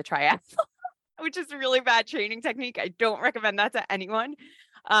day of the triathlon, which is a really bad training technique. I don't recommend that to anyone.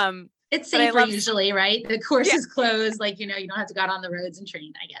 It's safer usually, right? The course is closed. Like, you don't have to go out on the roads and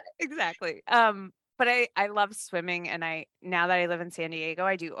train. I get it. Exactly. But I love swimming. And now that I live in San Diego,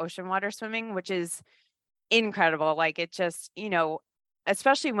 I do ocean water swimming, which is incredible. Like, it just,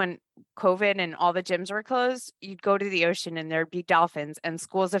 especially when COVID and all the gyms were closed, you'd go to the ocean and there'd be dolphins and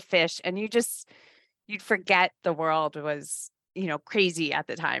schools of fish, and you'd forget the world was, crazy at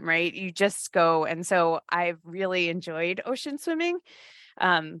the time, right? You just go. And so I've really enjoyed ocean swimming.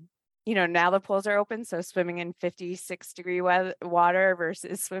 Now the pools are open, so swimming in 56-degree water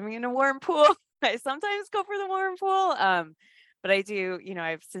versus swimming in a warm pool. I sometimes go for the warm pool. But I do,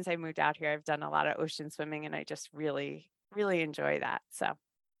 since I moved out here, I've done a lot of ocean swimming, and I just really, really enjoy that. So.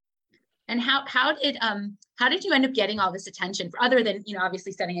 And how did you end up getting all this attention, other than,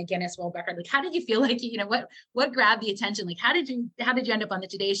 obviously setting a Guinness World Record? Like, how did you feel like, what grabbed the attention? Like, how did you end up on the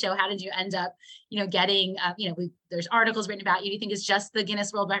Today Show? How did you end up, getting, there's articles written about you. Do you think it's just the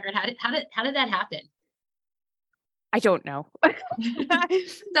Guinness World Record? How did that happen? I don't know.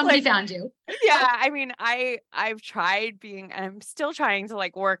 Somebody found you. Yeah. I mean, I've tried I'm still trying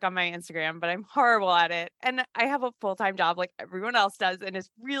to work on my Instagram, but I'm horrible at it. And I have a full-time job like everyone else does. And it's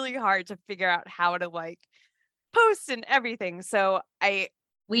really hard to figure out how to post and everything. So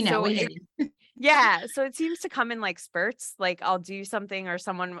we know. Yeah. So it seems to come in spurts. I'll do something or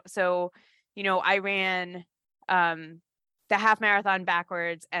someone. So, I ran, the half marathon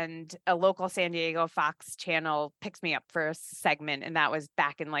backwards, and a local San Diego Fox channel picks me up for a segment. And that was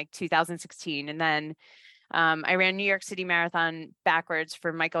back in 2016. And then I ran New York City Marathon backwards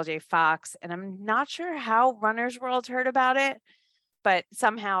for Michael J. Fox. And I'm not sure how Runner's World heard about it, but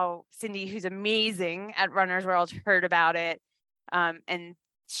somehow Cindy, who's amazing at Runner's World, heard about it. And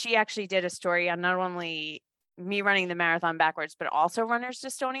she actually did a story on not only me running the marathon backwards, but also Runners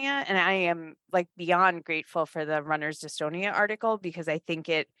Dystonia. And I am beyond grateful for the Runners Dystonia article, because I think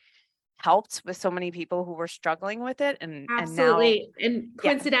it helped with so many people who were struggling with it. And absolutely. And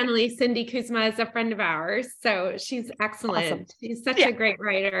coincidentally, Cindy Kuzma is a friend of ours. So she's excellent. Awesome. She's such a great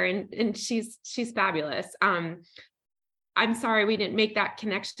writer, and she's fabulous. I'm sorry we didn't make that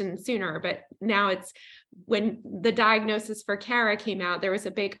connection sooner, but now it's, when the diagnosis for Kara came out, there was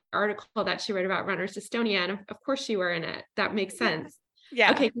a big article that she wrote about Runners Dystonia, and of course you were in it. That makes sense.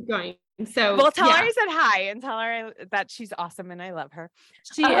 Yeah. Okay, keep going. So well, tell her I said hi, and tell her that she's awesome and I love her.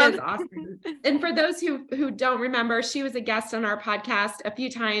 She is awesome. And for those who don't remember, she was a guest on our podcast a few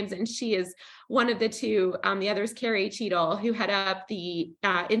times, and she is one of the two. The other is Carrie Cheadle, who head up the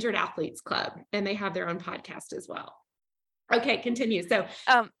Injured Athletes Club, and they have their own podcast as well. Okay, continue. So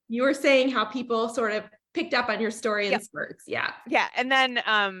you were saying how people sort of picked up on your story in spurts. Yeah. Yeah. And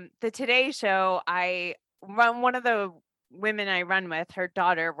then the Today Show, I run, one of the women I run with, her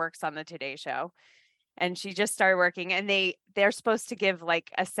daughter works on the Today Show, and she just started working, and they're supposed to give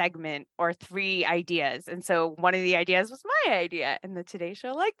a segment or 3 ideas. And so one of the ideas was my idea, and the Today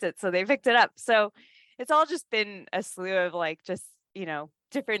Show liked it, so they picked it up. So it's all just been a slew of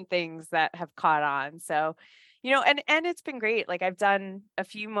different things that have caught on. So, and it's been great. I've done a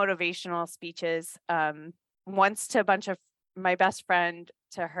few motivational speeches, once to a bunch of my best friend,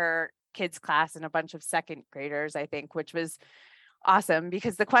 to her kids class, and a bunch of second graders, I think, which was awesome,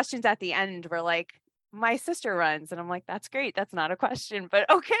 because the questions at the end were my sister runs. And I'm like, that's great. That's not a question, but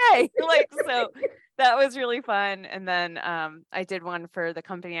okay. So that was really fun. And then I did one for the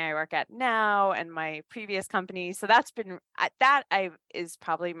company I work at now and my previous company. So that's been, is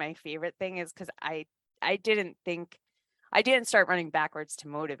probably my favorite thing, is because I didn't start running backwards to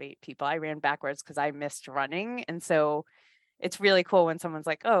motivate people. I ran backwards because I missed running. And so it's really cool when someone's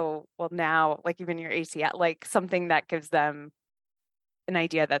like, oh, well now, even your ACL, something that gives them an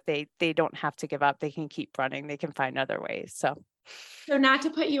idea that they don't have to give up. They can keep running. They can find other ways. So not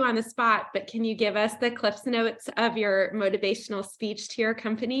to put you on the spot, but can you give us the Cliff's Notes of your motivational speech to your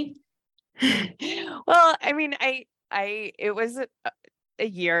company? Well, I mean, it was a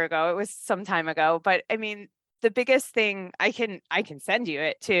year ago. It was some time ago, but I mean, the biggest thing, I can send you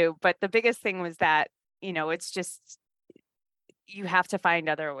it too, but the biggest thing was that it's just, you have to find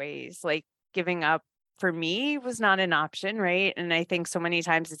other ways. Like giving up for me was not an option, right? And I think so many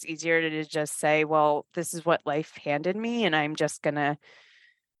times it's easier to just say, well, this is what life handed me, and that's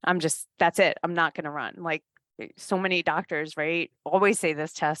it. I'm not going to run. Like so many doctors, right, always say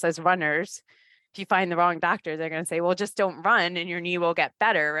this to us as runners. If you find the wrong doctor, they're going to say, well, just don't run and your knee will get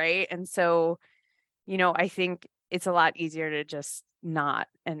better, right? And so, I think it's a lot easier to just not.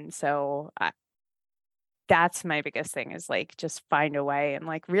 And so that's my biggest thing, is like, just find a way. And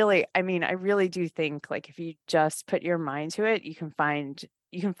like, really, I really do think like, if you just put your mind to it, you can find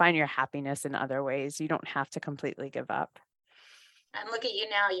your happiness in other ways. You don't have to completely give up. And look at you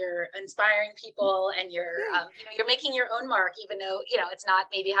now, you're inspiring people, and you're making your own mark, even though, it's not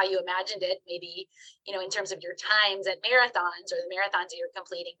maybe how you imagined it, maybe, in terms of your times at marathons or the marathons that you're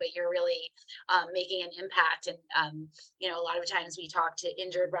completing, but you're really making an impact. And, a lot of times we talk to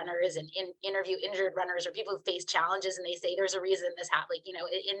injured runners and interview injured runners or people who face challenges, and they say, there's a reason this happened.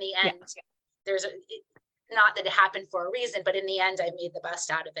 In the end, not that it happened for a reason, but in the end, I made the best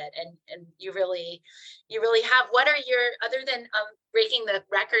out of it. And you really have. What are your, other than breaking the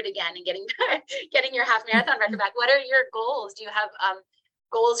record again and getting your half marathon record back, what are your goals? Do you have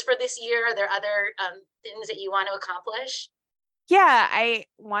goals for this year? Are there other things that you want to accomplish? Yeah, I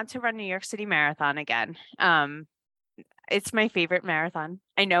want to run New York City Marathon again. It's my favorite marathon.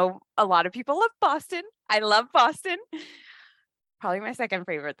 I know a lot of people love Boston. I love Boston. Probably my second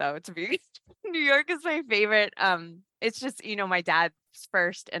favorite though, to be New York is my favorite. It's just, my dad's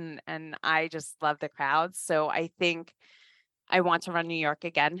first, and I just love the crowds. So I think I want to run New York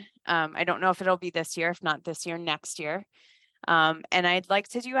again. I don't know if it'll be this year, if not this year, next year. And I'd like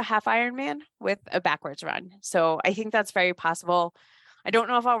to do a half Ironman with a backwards run. So I think that's very possible. I don't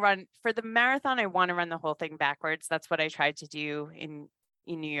know if I'll run for the marathon. I want to run the whole thing backwards. That's what I tried to do in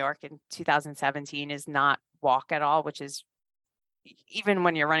New York in 2017, is not walk at all, which is, even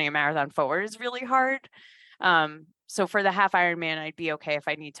when you're running a marathon forward, is really hard. So for the half Ironman, I'd be okay if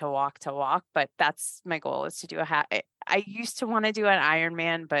I need to walk, but that's my goal, is to do a half. I used to want to do an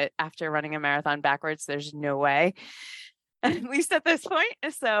Ironman, but after running a marathon backwards, there's no way, at least at this point.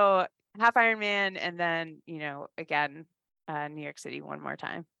 So half Ironman, and then, again, New York City one more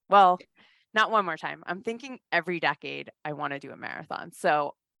time. Well, not one more time. I'm thinking every decade I want to do a marathon.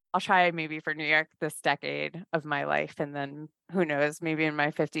 So I'll try maybe for New York this decade of my life. And then who knows, maybe in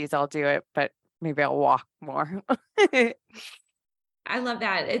my 50s, I'll do it, but maybe I'll walk more. I love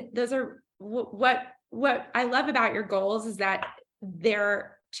that. Those are what I love about your goals, is that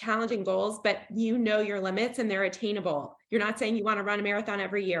they're challenging goals, but your limits and they're attainable. You're not saying you want to run a marathon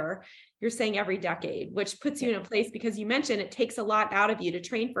every year. You're saying every decade, which puts you in a place, because you mentioned it takes a lot out of you to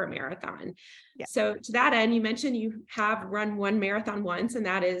train for a marathon. Yeah. So to that end, you mentioned you have run one marathon once, and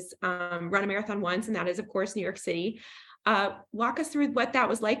that is run a marathon once, and that is, of course, New York City. Walk us through what that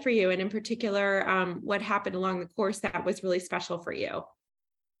was like for you, and in particular, what happened along the course that was really special for you.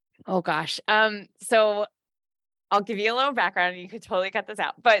 Oh gosh. So I'll give you a little background, and you could totally cut this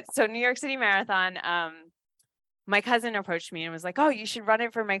out. But so New York City Marathon, my cousin approached me and was like, oh, you should run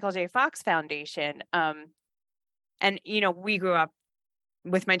it for Michael J. Fox Foundation. And, we grew up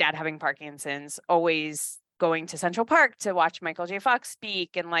with my dad having Parkinson's, always going to Central Park to watch Michael J. Fox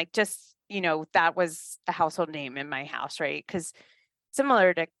speak. And like, just, that was a household name in my house, right? Because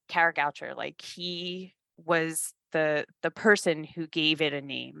similar to Kara Goucher, like he was the person who gave it a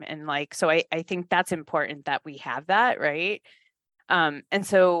name. And like, so I think that's important that we have that, right? And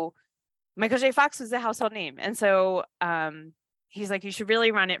so Michael J. Fox was a household name. And so he's like, you should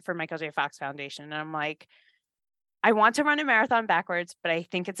really run it for Michael J. Fox Foundation. And I'm like, I want to run a marathon backwards, but I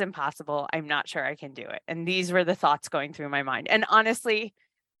think it's impossible. I'm not sure I can do it. And these were the thoughts going through my mind. And honestly,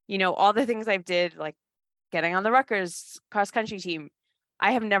 all the things I've did, like getting on the Rutgers cross country team,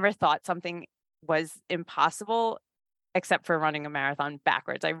 I have never thought something was impossible except for running a marathon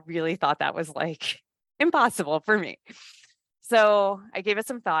backwards. I really thought that was like impossible for me. So I gave it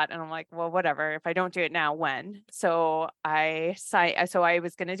some thought, and I'm like, well, whatever. If I don't do it now, when? So I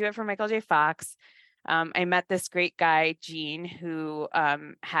was going to do it for Michael J. Fox. I met this great guy, Gene, who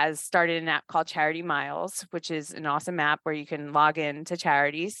has started an app called Charity Miles, which is an awesome app where you can log in to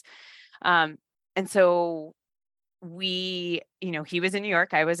charities. And so he was in New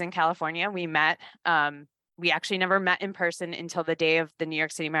York. I was in California. We met. We actually never met in person until the day of the New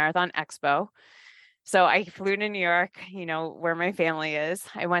York City Marathon Expo. So I flew to New York, where my family is.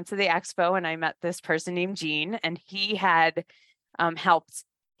 I went to the expo and I met this person named Gene, and he had helped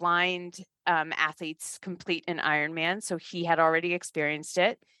blind athletes complete an Ironman. So he had already experienced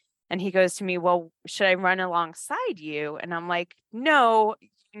it. And he goes to me, well, should I run alongside you? And I'm like, no,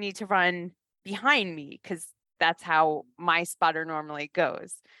 you need to run behind me because that's how my spotter normally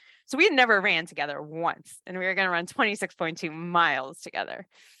goes. So we had never ran together once, and we were going to run 26.2 miles together.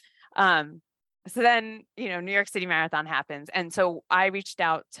 So then, New York City Marathon happens. And so I reached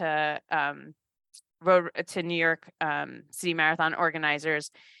out to New York City Marathon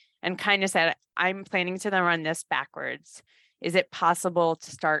organizers and kind of said, I'm planning to then run this backwards. Is it possible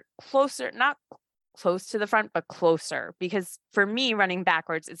to start closer, not close to the front, but closer? Because for me, running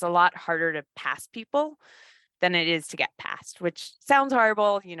backwards, it's a lot harder to pass people than it is to get past, which sounds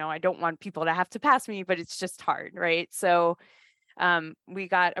horrible. I don't want people to have to pass me, but it's just hard, right? So we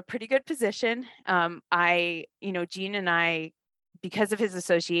got a pretty good position. Gene and I, because of his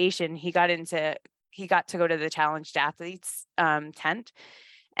association, he got to go to the Challenged Athletes tent,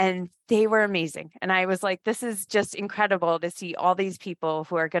 and they were amazing. And I was like, this is just incredible to see all these people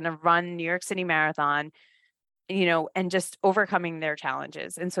who are going to run New York City Marathon, and just overcoming their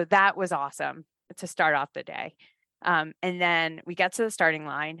challenges. And so that was awesome to start off the day. And then we get to the starting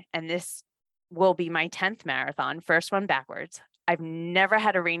line, and this will be my 10th marathon, first one backwards. I've never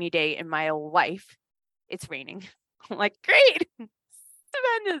had a rainy day in my life. It's raining. I'm like, great.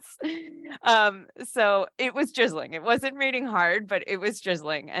 Tremendous. So it was drizzling. It wasn't raining hard, but it was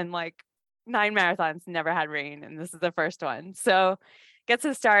drizzling. And like 9 marathons never had rain, and this is the first one. So get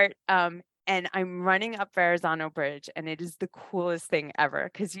to start. And I'm running up Verrazano Bridge, and it is the coolest thing ever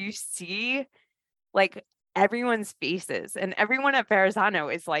because you see like everyone's faces, and everyone at Verrazano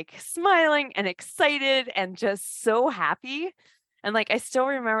is like smiling and excited and just so happy. And like, I still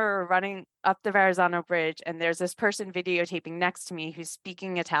remember running up the Verrazano Bridge, and there's this person videotaping next to me who's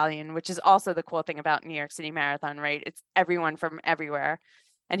speaking Italian, which is also the cool thing about New York City Marathon, right? It's everyone from everywhere.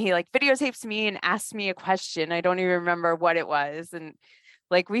 And he like videotapes me and asks me a question. I don't even remember what it was. And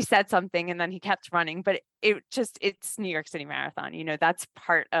like, we said something, and then he kept running, but it's New York City Marathon, that's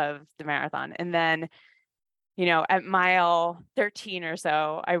part of the marathon. And then, at mile 13 or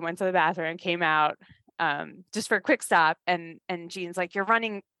so, I went to the bathroom and came out just for a quick stop. And Gene's like, you're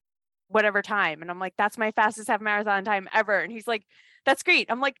running whatever time. And I'm like, that's my fastest half marathon time ever. And he's like, that's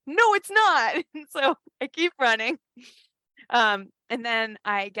great. I'm like, no, it's not. And so I keep running. And then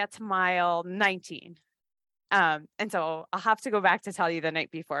I get to mile 19. And so I'll have to go back to tell you the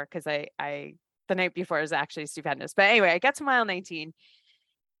night before, because the night before is actually stupendous. But anyway, I get to mile 19,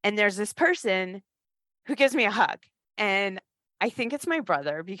 and there's this person who gives me a hug. And I think it's my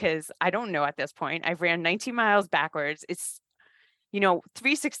brother, because I don't know at this point. I've ran 19 miles backwards. It's,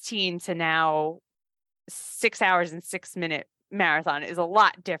 3:16 to now 6 hours and 6 minute marathon is a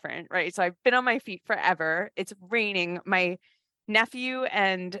lot different, right? So I've been on my feet forever. It's raining. My nephew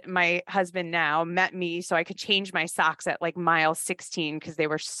and my husband now met me so I could change my socks at like mile 16 because they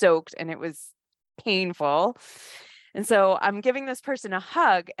were soaked and it was painful. And so I'm giving this person a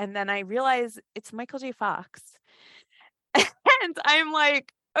hug, and then I realize it's Michael J. Fox. And I'm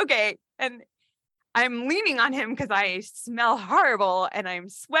like, okay. And I'm leaning on him because I smell horrible and I'm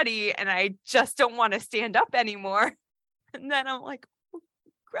sweaty and I just don't want to stand up anymore. And then I'm like, oh,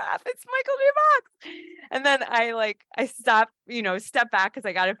 crap, it's Michael J. Fox. And then I stop, step back because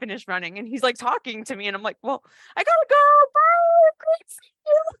I got to finish running. And he's like talking to me, and I'm like, well, I gotta go. Bye. Great seeing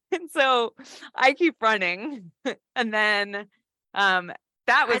you. And so I keep running. And then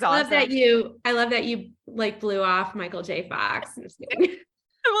that was awesome. I love that you like blew off Michael J. Fox.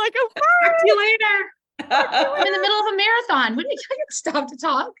 I'm like, oh, talk to you later. I'm in the middle of a marathon. Wouldn't you stop to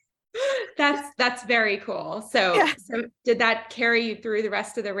talk? That's very cool. So, yeah. So did that carry you through the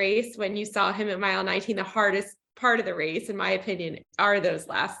rest of the race when you saw him at mile 19? The hardest part of the race, in my opinion, are those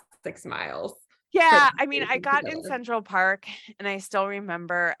last 6 miles. Yeah. I mean, I got in Central Park, and I still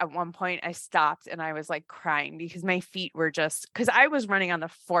remember at one point I stopped and I was like crying because my feet were because I was running on the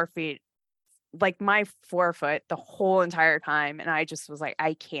forefeet, like my forefoot the whole entire time. And I just was like,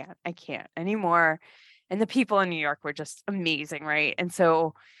 I can't anymore. And the people in New York were just amazing. Right. And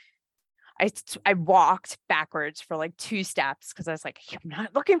so I walked backwards for like 2 steps because I was like, I'm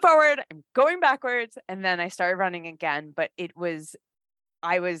not looking forward, I'm going backwards. And then I started running again, but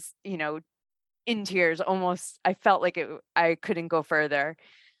I was, in tears almost. I felt like I couldn't go further.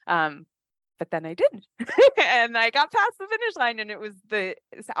 But then I did. And I got past the finish line, and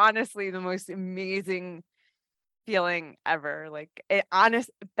it's honestly the most amazing feeling ever. Like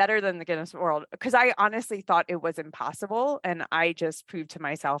better than the Guinness World, because I honestly thought it was impossible, and I just proved to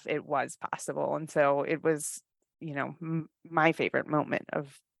myself it was possible. And so it was, my favorite moment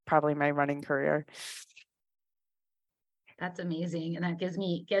of probably my running career. That's amazing. And that gives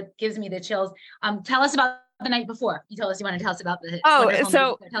me the chills. Tell us about the night before. You told us you want to tell us about tell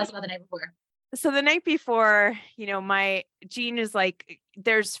us about the night before. so the night before, my Jean is like,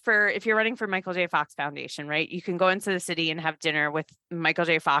 if you're running for Michael J. Fox Foundation, right? You can go into the city and have dinner with Michael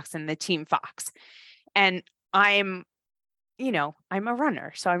J. Fox and the Team Fox. And I'm a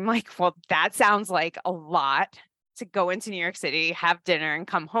runner. So I'm like, well, that sounds like a lot to go into New York City, have dinner and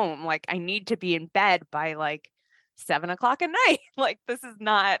come home. Like I need to be in bed by like 7:00 at night. Like this is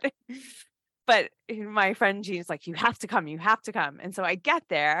not, but my friend Jean's like, you have to come. And so I get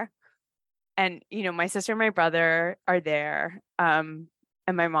there and, my sister and my brother are there. And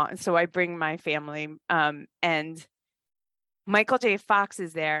my mom. So I bring my family and Michael J. Fox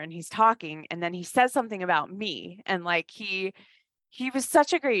is there and he's talking and then he says something about me. And like, he was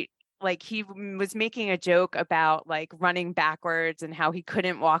such a great, like he was making a joke about like running backwards and how he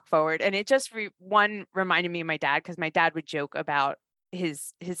couldn't walk forward. And it just reminded me of my dad, because my dad would joke about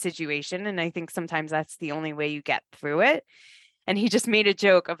his situation. And I think sometimes that's the only way you get through it. And he just made a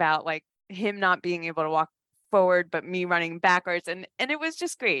joke about like him not being able to walk forward, but me running backwards. And it was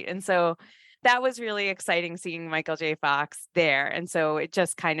just great. And so that was really exciting seeing Michael J. Fox there. And so it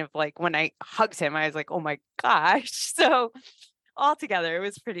just kind of like when I hugged him, I was like, oh my gosh. So altogether, it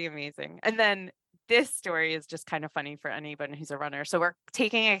was pretty amazing. And then this story is just kind of funny for anybody who's a runner. So we're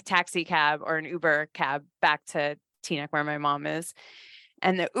taking a taxi cab or an Uber cab back to Teaneck, where my mom is.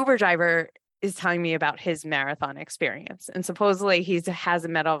 And the Uber driver is telling me about his marathon experience. And supposedly he has a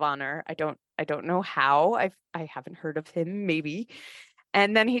Medal of Honor. I don't know how. I haven't heard of him, maybe.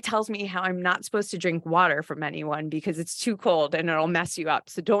 And then he tells me how I'm not supposed to drink water from anyone because it's too cold and it'll mess you up.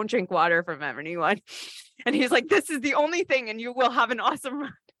 So don't drink water from anyone. And he's like, this is the only thing and you will have an awesome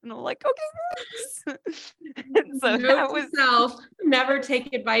run. And I'm like, okay. And so that was never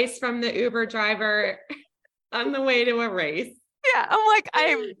take advice from the Uber driver on the way to a race. Yeah. I'm like,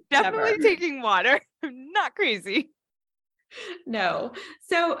 I'm definitely taking water. I'm not crazy. No.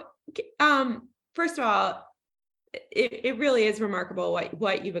 So, first of all, it really is remarkable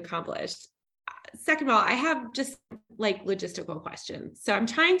what you've accomplished. Second of all, I have just like logistical questions. So I'm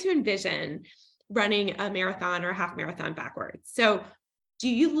trying to envision running a marathon or a half marathon backwards. So do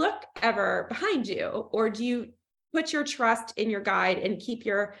you look ever behind you, or do you put your trust in your guide and keep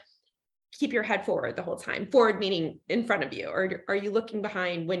your head forward the whole time? Forward meaning in front of you, or are you looking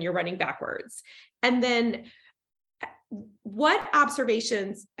behind when you're running backwards? And then what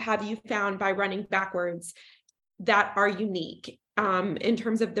observations have you found by running backwards that are unique in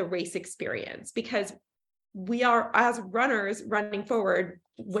terms of the race experience? Because we are, as runners running forward,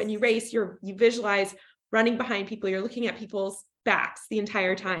 when you race, you visualize running behind people, you're looking at people's backs the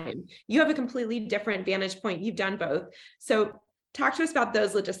entire time. You have a completely different vantage point. You've done both. So talk to us about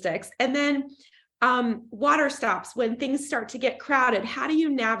those logistics. And then water stops, when things start to get crowded, how do you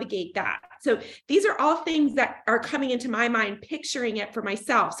navigate that? So these are all things that are coming into my mind, picturing it for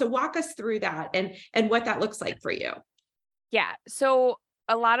myself. So walk us through that and what that looks like for you. Yeah. So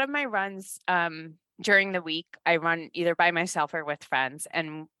a lot of my runs during the week, I run either by myself or with friends.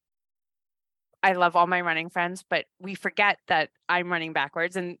 And I love all my running friends, but we forget that I'm running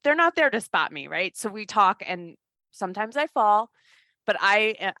backwards and they're not there to spot me, right? So we talk and sometimes I fall, but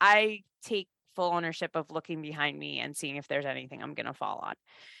I take full ownership of looking behind me and seeing if there's anything I'm going to fall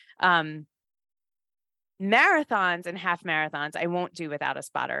on. Marathons and half marathons, I won't do without a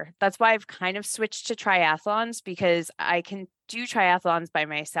spotter. That's why I've kind of switched to triathlons, because I can do triathlons by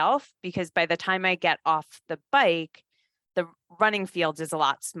myself, because by the time I get off the bike, the running field is a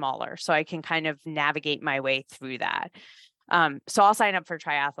lot smaller. So I can kind of navigate my way through that. So I'll sign up for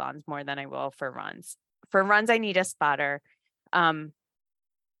triathlons more than I will for runs. For runs, I need a spotter. The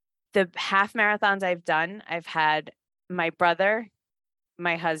half marathons I've done, I've had my brother,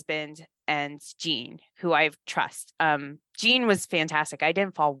 my husband, and Jean, who I trust. Jean was fantastic. I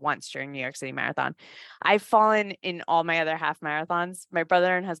didn't fall once during New York City Marathon. I've fallen in all my other half marathons. My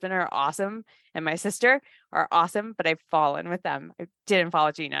brother and husband are awesome, and my sister are awesome, but I've fallen with them. I didn't fall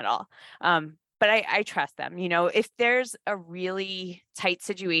with Jean at all. But I trust them. You know, if there's a really tight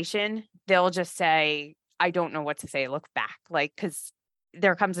situation, they'll just say, I don't know what to say, look back. Like, because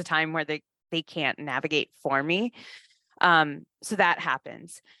there comes a time where they can't navigate for me. So that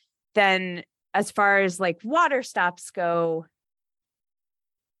happens. Then as far as like water stops go,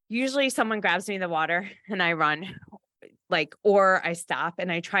 usually someone grabs me the water and I run, or I stop and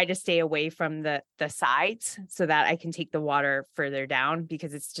I try to stay away from the sides so that I can take the water further down,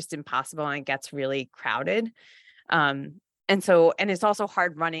 because it's just impossible and it gets really crowded. And it's also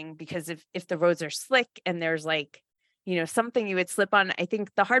hard running, because if the roads are slick and there's something you would slip on. I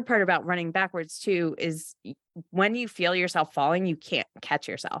think the hard part about running backwards too is when you feel yourself falling, you can't catch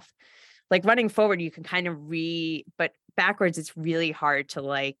yourself. Like running forward, you can kind of but backwards, it's really hard to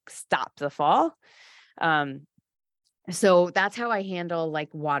like stop the fall. So that's how I handle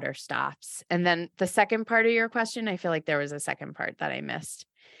like water stops. And then the second part of your question, I feel like there was a second part that I missed.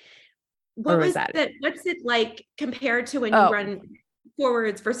 What's it like compared to when you run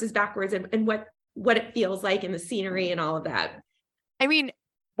forwards versus backwards, and what it feels like in the scenery and all of that? I mean,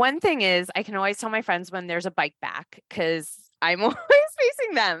 one thing is I can always tell my friends when there's a bike back because I'm always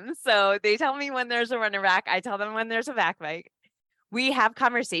facing them. So they tell me when there's a runner back. I tell them when there's a back bike. We have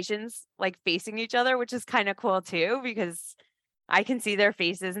conversations like facing each other, which is kind of cool too, because I can see their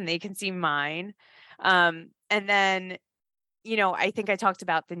faces and they can see mine. And then, I think I talked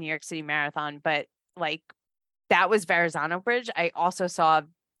about the New York City Marathon, but like that was Verrazano Bridge. I also saw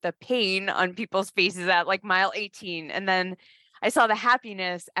the pain on people's faces at like mile 18. And then I saw the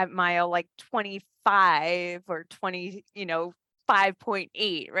happiness at mile like 25 or 20,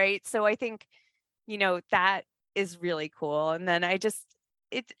 5.8. Right. So I think, that is really cool. And then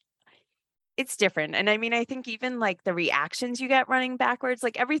it's different. And I mean, I think even like the reactions you get running backwards,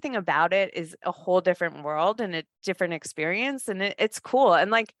 like everything about it is a whole different world and a different experience. And it's cool.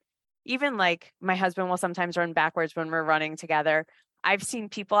 And like, even like my husband will sometimes run backwards when we're running together. I've seen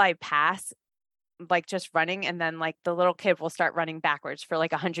people I pass like just running, and then like the little kid will start running backwards for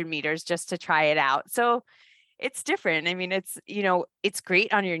like 100 meters just to try it out. So it's different. I mean, it's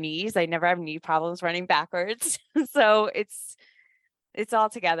great on your knees. I never have knee problems running backwards. So it's all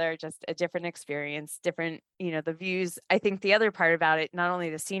together just a different experience, different, the views. I think the other part about it, not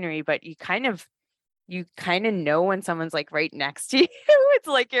only the scenery, but you kind of know when someone's like right next to you. It's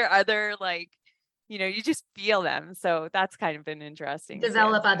like your other, like, you just feel them. So that's kind of been interesting.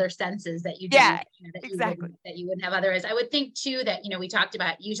 Develop other senses that you exactly. That you wouldn't have otherwise. I would think too that, you talked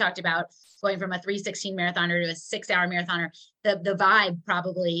about going from a 3:16 marathoner to a 6-hour marathoner. The vibe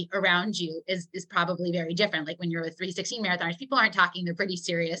probably around you is probably very different. Like when you're a 3:16 marathoners, people aren't talking, they're pretty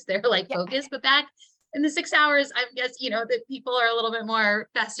serious. They're like focused, but back in the 6 hours, I guess, that people are a little bit more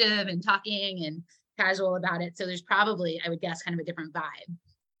festive and talking and casual about it. So there's probably, I would guess, kind of a different vibe.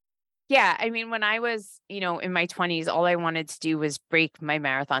 Yeah. I mean, when I was, in my 20s, all I wanted to do was break my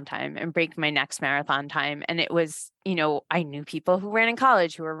marathon time and break my next marathon time. And it was, I knew people who ran in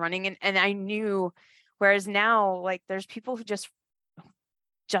college who were running and I knew, whereas now, like there's people who just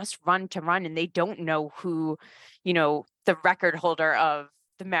run to run and they don't know who, the record holder of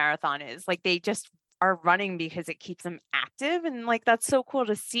the marathon is. Like they just are running because it keeps them active. And like, that's so cool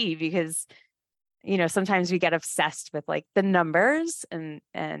to see because sometimes we get obsessed with like the numbers and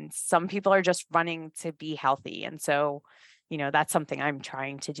some people are just running to be healthy. And so, that's something I'm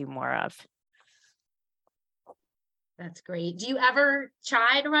trying to do more of. That's great. Do you ever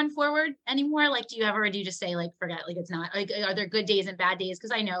try to run forward anymore? Like, do you just say like, forget, like, it's not like, are there good days and bad days?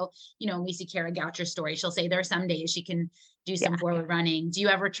 Cause I know, when we see Kara Goucher's story, she'll say there are some days she can do some forward running. Do you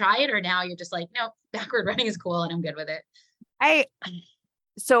ever try it? Or now you're just like, no, backward running is cool and I'm good with it.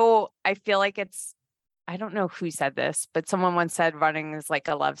 So I feel like I don't know who said this, but someone once said running is like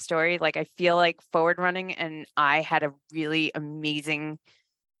a love story. Like I feel like forward running and I had a really amazing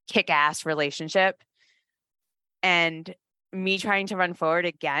kick-ass relationship, and me trying to run forward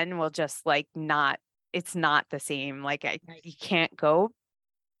again will just like it's not the same. Like you can't go,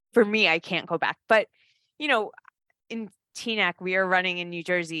 for me, I can't go back. But, in Teaneck, we were running in New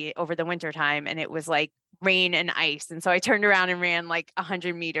Jersey over the winter time and it was like rain and ice. And so I turned around and ran like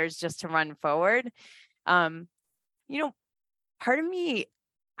 100 meters just to run forward. Part of me,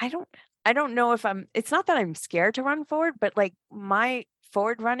 I don't know if it's not that I'm scared to run forward, but like my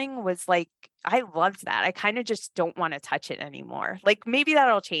forward running was like, I loved that. I kind of just don't want to touch it anymore. Like maybe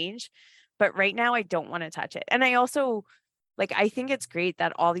that'll change, but right now I don't want to touch it. And I also like, I think it's great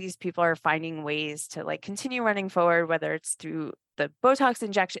that all these people are finding ways to like continue running forward, whether it's through the Botox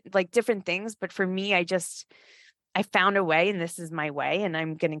injection, like different things. But for me, I found a way and this is my way and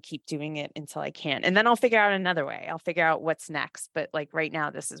I'm going to keep doing it until I can. And then I'll figure out another way. I'll figure out what's next. But like right now,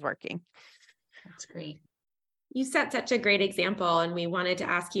 this is working. That's great. You set such a great example. And we wanted to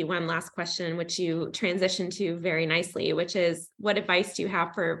ask you one last question, which you transitioned to very nicely, which is what advice do you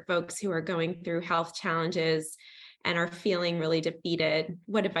have for folks who are going through health challenges and are feeling really defeated?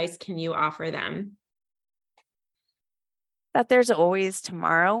 What advice can you offer them? That there's always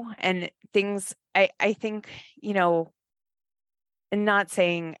tomorrow and things, I think, and not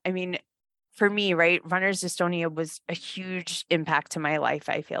saying, I mean, for me, right, runner's dystonia was a huge impact to my life,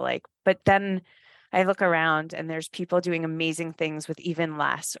 I feel like. But then I look around and there's people doing amazing things with even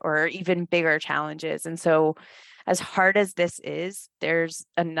less or even bigger challenges. And so as hard as this is, there's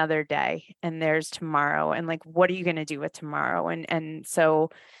another day and there's tomorrow. And like, what are you going to do with tomorrow? And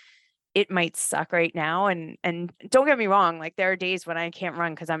so it might suck right now. And don't get me wrong, like there are days when I can't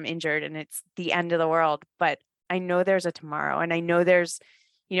run because I'm injured and it's the end of the world, but I know there's a tomorrow, and I know there's,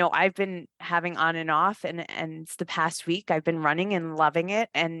 I've been having on and off, and it's the past week I've been running and loving it.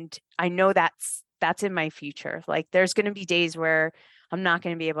 And I know that's in my future. Like there's going to be days where I'm not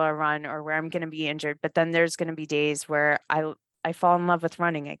going to be able to run, or where I'm going to be injured, but then there's going to be days where I fall in love with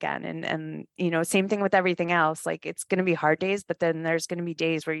running again. And same thing with everything else. Like it's going to be hard days, but then there's going to be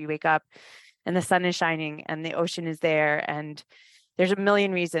days where you wake up and the sun is shining and the ocean is there, and there's a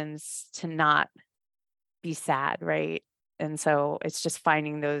million reasons to not be sad, right? And so it's just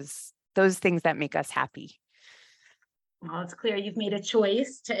finding those things that make us happy. Well, it's clear you've made a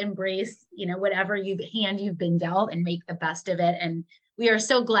choice to embrace, whatever hand you've been dealt, and make the best of it. And we are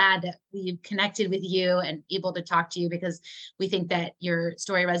so glad that we've connected with you and able to talk to you, because we think that your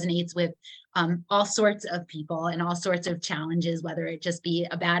story resonates with all sorts of people and all sorts of challenges, whether it just be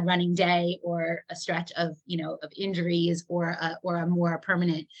a bad running day or a stretch of, of injuries, or a more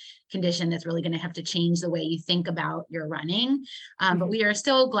permanent condition that's really going to have to change the way you think about your running. But we are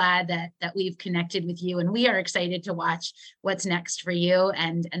so glad that we've connected with you, and we are excited to watch what's next for you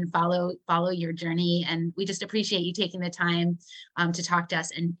and follow your journey. And we just appreciate you taking the time to talk to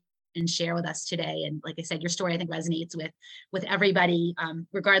us and share with us today. And like I said, your story, I think, resonates with everybody,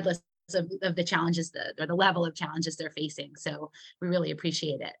 regardless of the challenges or the level of challenges they're facing. So we really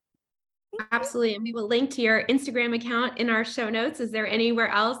appreciate it. Absolutely. And we will link to your Instagram account in our show notes. Is there anywhere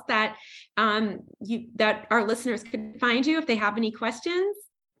else that that our listeners could find you if they have any questions?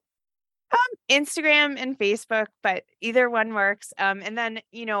 Instagram and Facebook, but either one works. And then,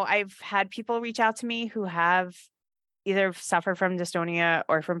 I've had people reach out to me who have either suffer from dystonia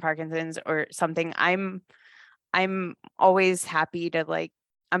or from Parkinson's or something. I'm always happy to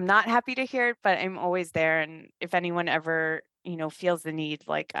I'm not happy to hear it, but I'm always there. And if anyone ever, feels the need,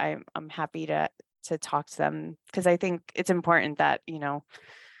 I'm happy to talk to them, because I think it's important that,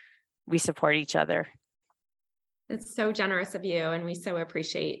 we support each other. It's so generous of you, and we so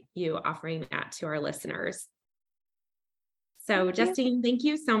appreciate you offering that to our listeners. So Justine, thank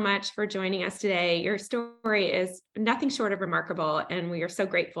you so much for joining us today. Your story is nothing short of remarkable, and we are so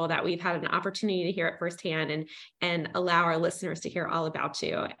grateful that we've had an opportunity to hear it firsthand and allow our listeners to hear all about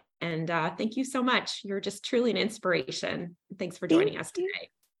you. And thank you so much. You're just truly an inspiration. Thanks for joining us today.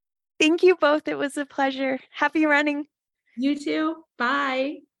 Thank you both. It was a pleasure. Happy running. You too.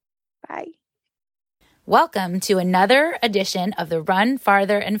 Bye. Bye. Welcome to another edition of the Run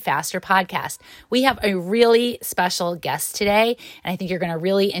Farther and Faster podcast. We have a really special guest today, and I think you're going to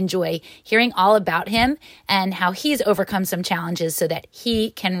really enjoy hearing all about him and how he's overcome some challenges so that he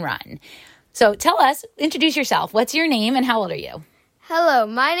can run. So introduce yourself. What's your name and how old are you? Hello,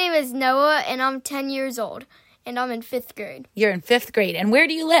 my name is Noah, and I'm 10 years old, and I'm in 5th grade. You're in 5th grade, and where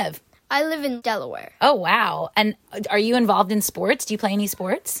do you live? I live in Delaware. Oh, wow. And are you involved in sports? Do you play any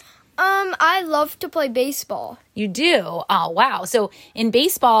sports? I love to play baseball. You do? Oh, wow. So in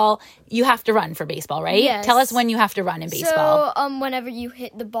baseball, you have to run for baseball, right? Yes. Tell us when you have to run in baseball. So, whenever you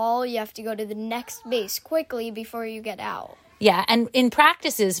hit the ball, you have to go to the next base quickly before you get out. Yeah, and in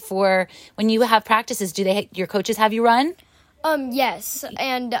practices when you have practices, your coaches have you run? Yes,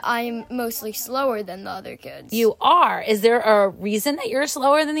 and I'm mostly slower than the other kids. You are? Is there a reason that you're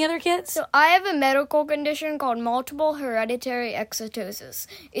slower than the other kids? So I have a medical condition called multiple hereditary exostosis.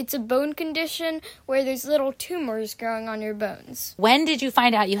 It's a bone condition where there's little tumors growing on your bones. When did you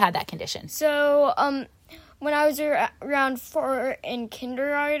find out you had that condition? So, when I was around 4 in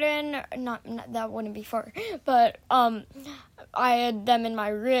kindergarten, not that wouldn't be 4, but I had them in my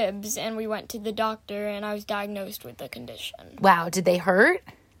ribs, and we went to the doctor, and I was diagnosed with the condition. Wow, did they hurt?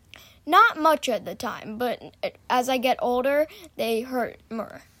 Not much at the time, but as I get older, they hurt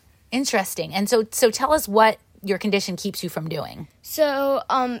more. Interesting. And so tell us what your condition keeps you from doing. So,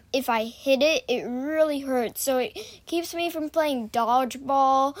 if I hit it, it really hurts. So it keeps me from playing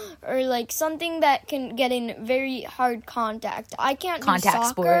dodgeball or something that can get in very hard contact. I can't do soccer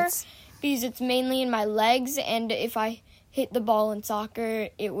sports because it's mainly in my legs, and if I hit the ball in soccer,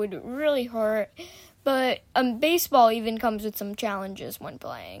 it would really hurt. But baseball even comes with some challenges when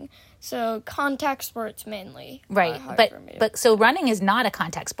playing. So contact sports mainly. Right. But so running is not a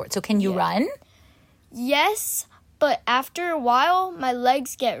contact sport. So can you run? Yes, but after a while, my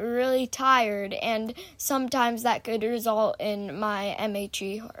legs get really tired, and sometimes that could result in my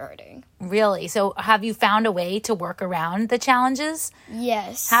MHE hurting. Really? So have you found a way to work around the challenges?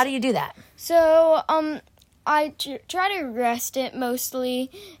 Yes. How do you do that? So, I try to rest it mostly,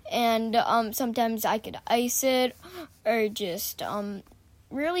 and sometimes I could ice it or just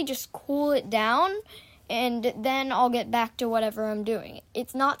really just cool it down. and then I'll get back to whatever I'm doing.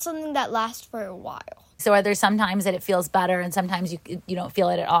 It's not something that lasts for a while. So are there some times that it feels better and sometimes you don't feel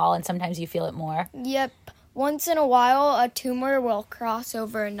it at all and sometimes you feel it more? Yep. Once in a while, a tumor will cross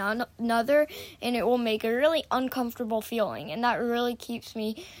over another, and it will make a really uncomfortable feeling, and that really keeps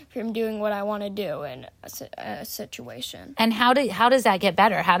me from doing what I want to do in a situation. And how does that get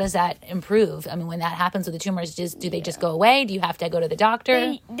better? How does that improve? I mean, when that happens with the tumors, do they just go away? Do you have to go to the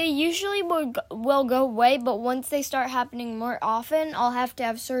doctor? They usually will go away, but once they start happening more often, I'll have to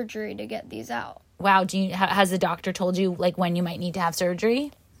have surgery to get these out. Wow. Has the doctor told you like when you might need to have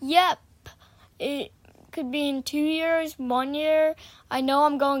surgery? Yep. It could be in 2 years, 1 year. I know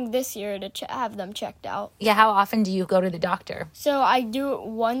I'm going this year to have them checked out. Yeah, how often do you go to the doctor? So I do it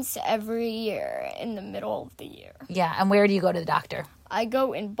once every year in the middle of the year. Yeah, and where do you go to the doctor? I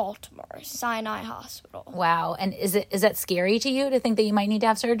go in Baltimore, Sinai Hospital. Wow, and is that scary to you to think that you might need to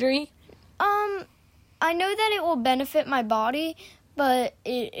have surgery? I know that it will benefit my body, but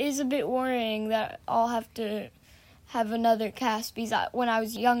it is a bit worrying that I'll have to have another cast because when I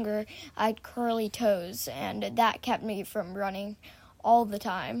was younger, I had curly toes, and that kept me from running all the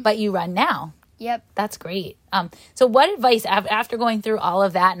time. But you run now. Yep. That's great. So what advice, after going through all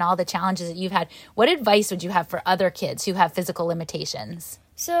of that and all the challenges that you've had, what advice would you have for other kids who have physical limitations?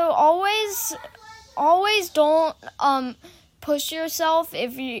 So always don't push yourself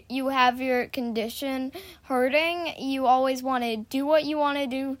if you have your condition hurting. You always want to do what you want to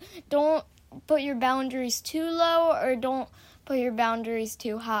do. Don't put your boundaries too low or don't put your boundaries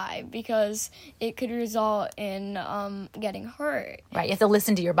too high because it could result in getting hurt. Right. You have to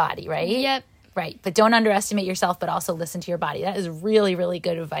listen to your body, right? Yep. Right. But don't underestimate yourself, but also listen to your body. That is really, really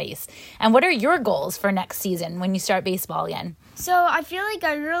good advice. And what are your goals for next season when you start baseball again? So I feel like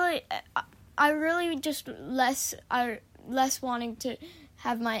I really just less wanting to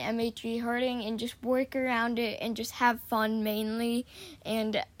have my MHV hurting and just work around it and just have fun mainly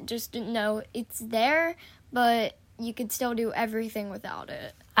and just know it's there, but you could still do everything without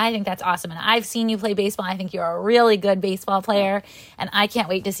it. I think that's awesome. And I've seen you play baseball. I think you're a really good baseball player. And I can't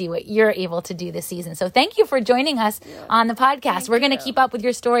wait to see what you're able to do this season. So thank you for joining us on the podcast. We're going to keep up with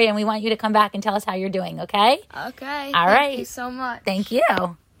your story and we want you to come back and tell us how you're doing, okay? Okay. All right. Thank you so much. Thank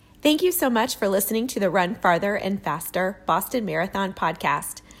you. Thank you so much for listening to the Run Farther and Faster Boston Marathon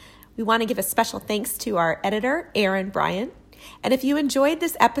podcast. We want to give a special thanks to our editor, Aaron Bryant. And if you enjoyed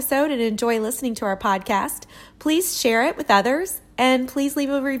this episode and enjoy listening to our podcast, please share it with others and please leave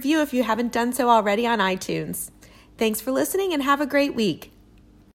a review if you haven't done so already on iTunes. Thanks for listening and have a great week.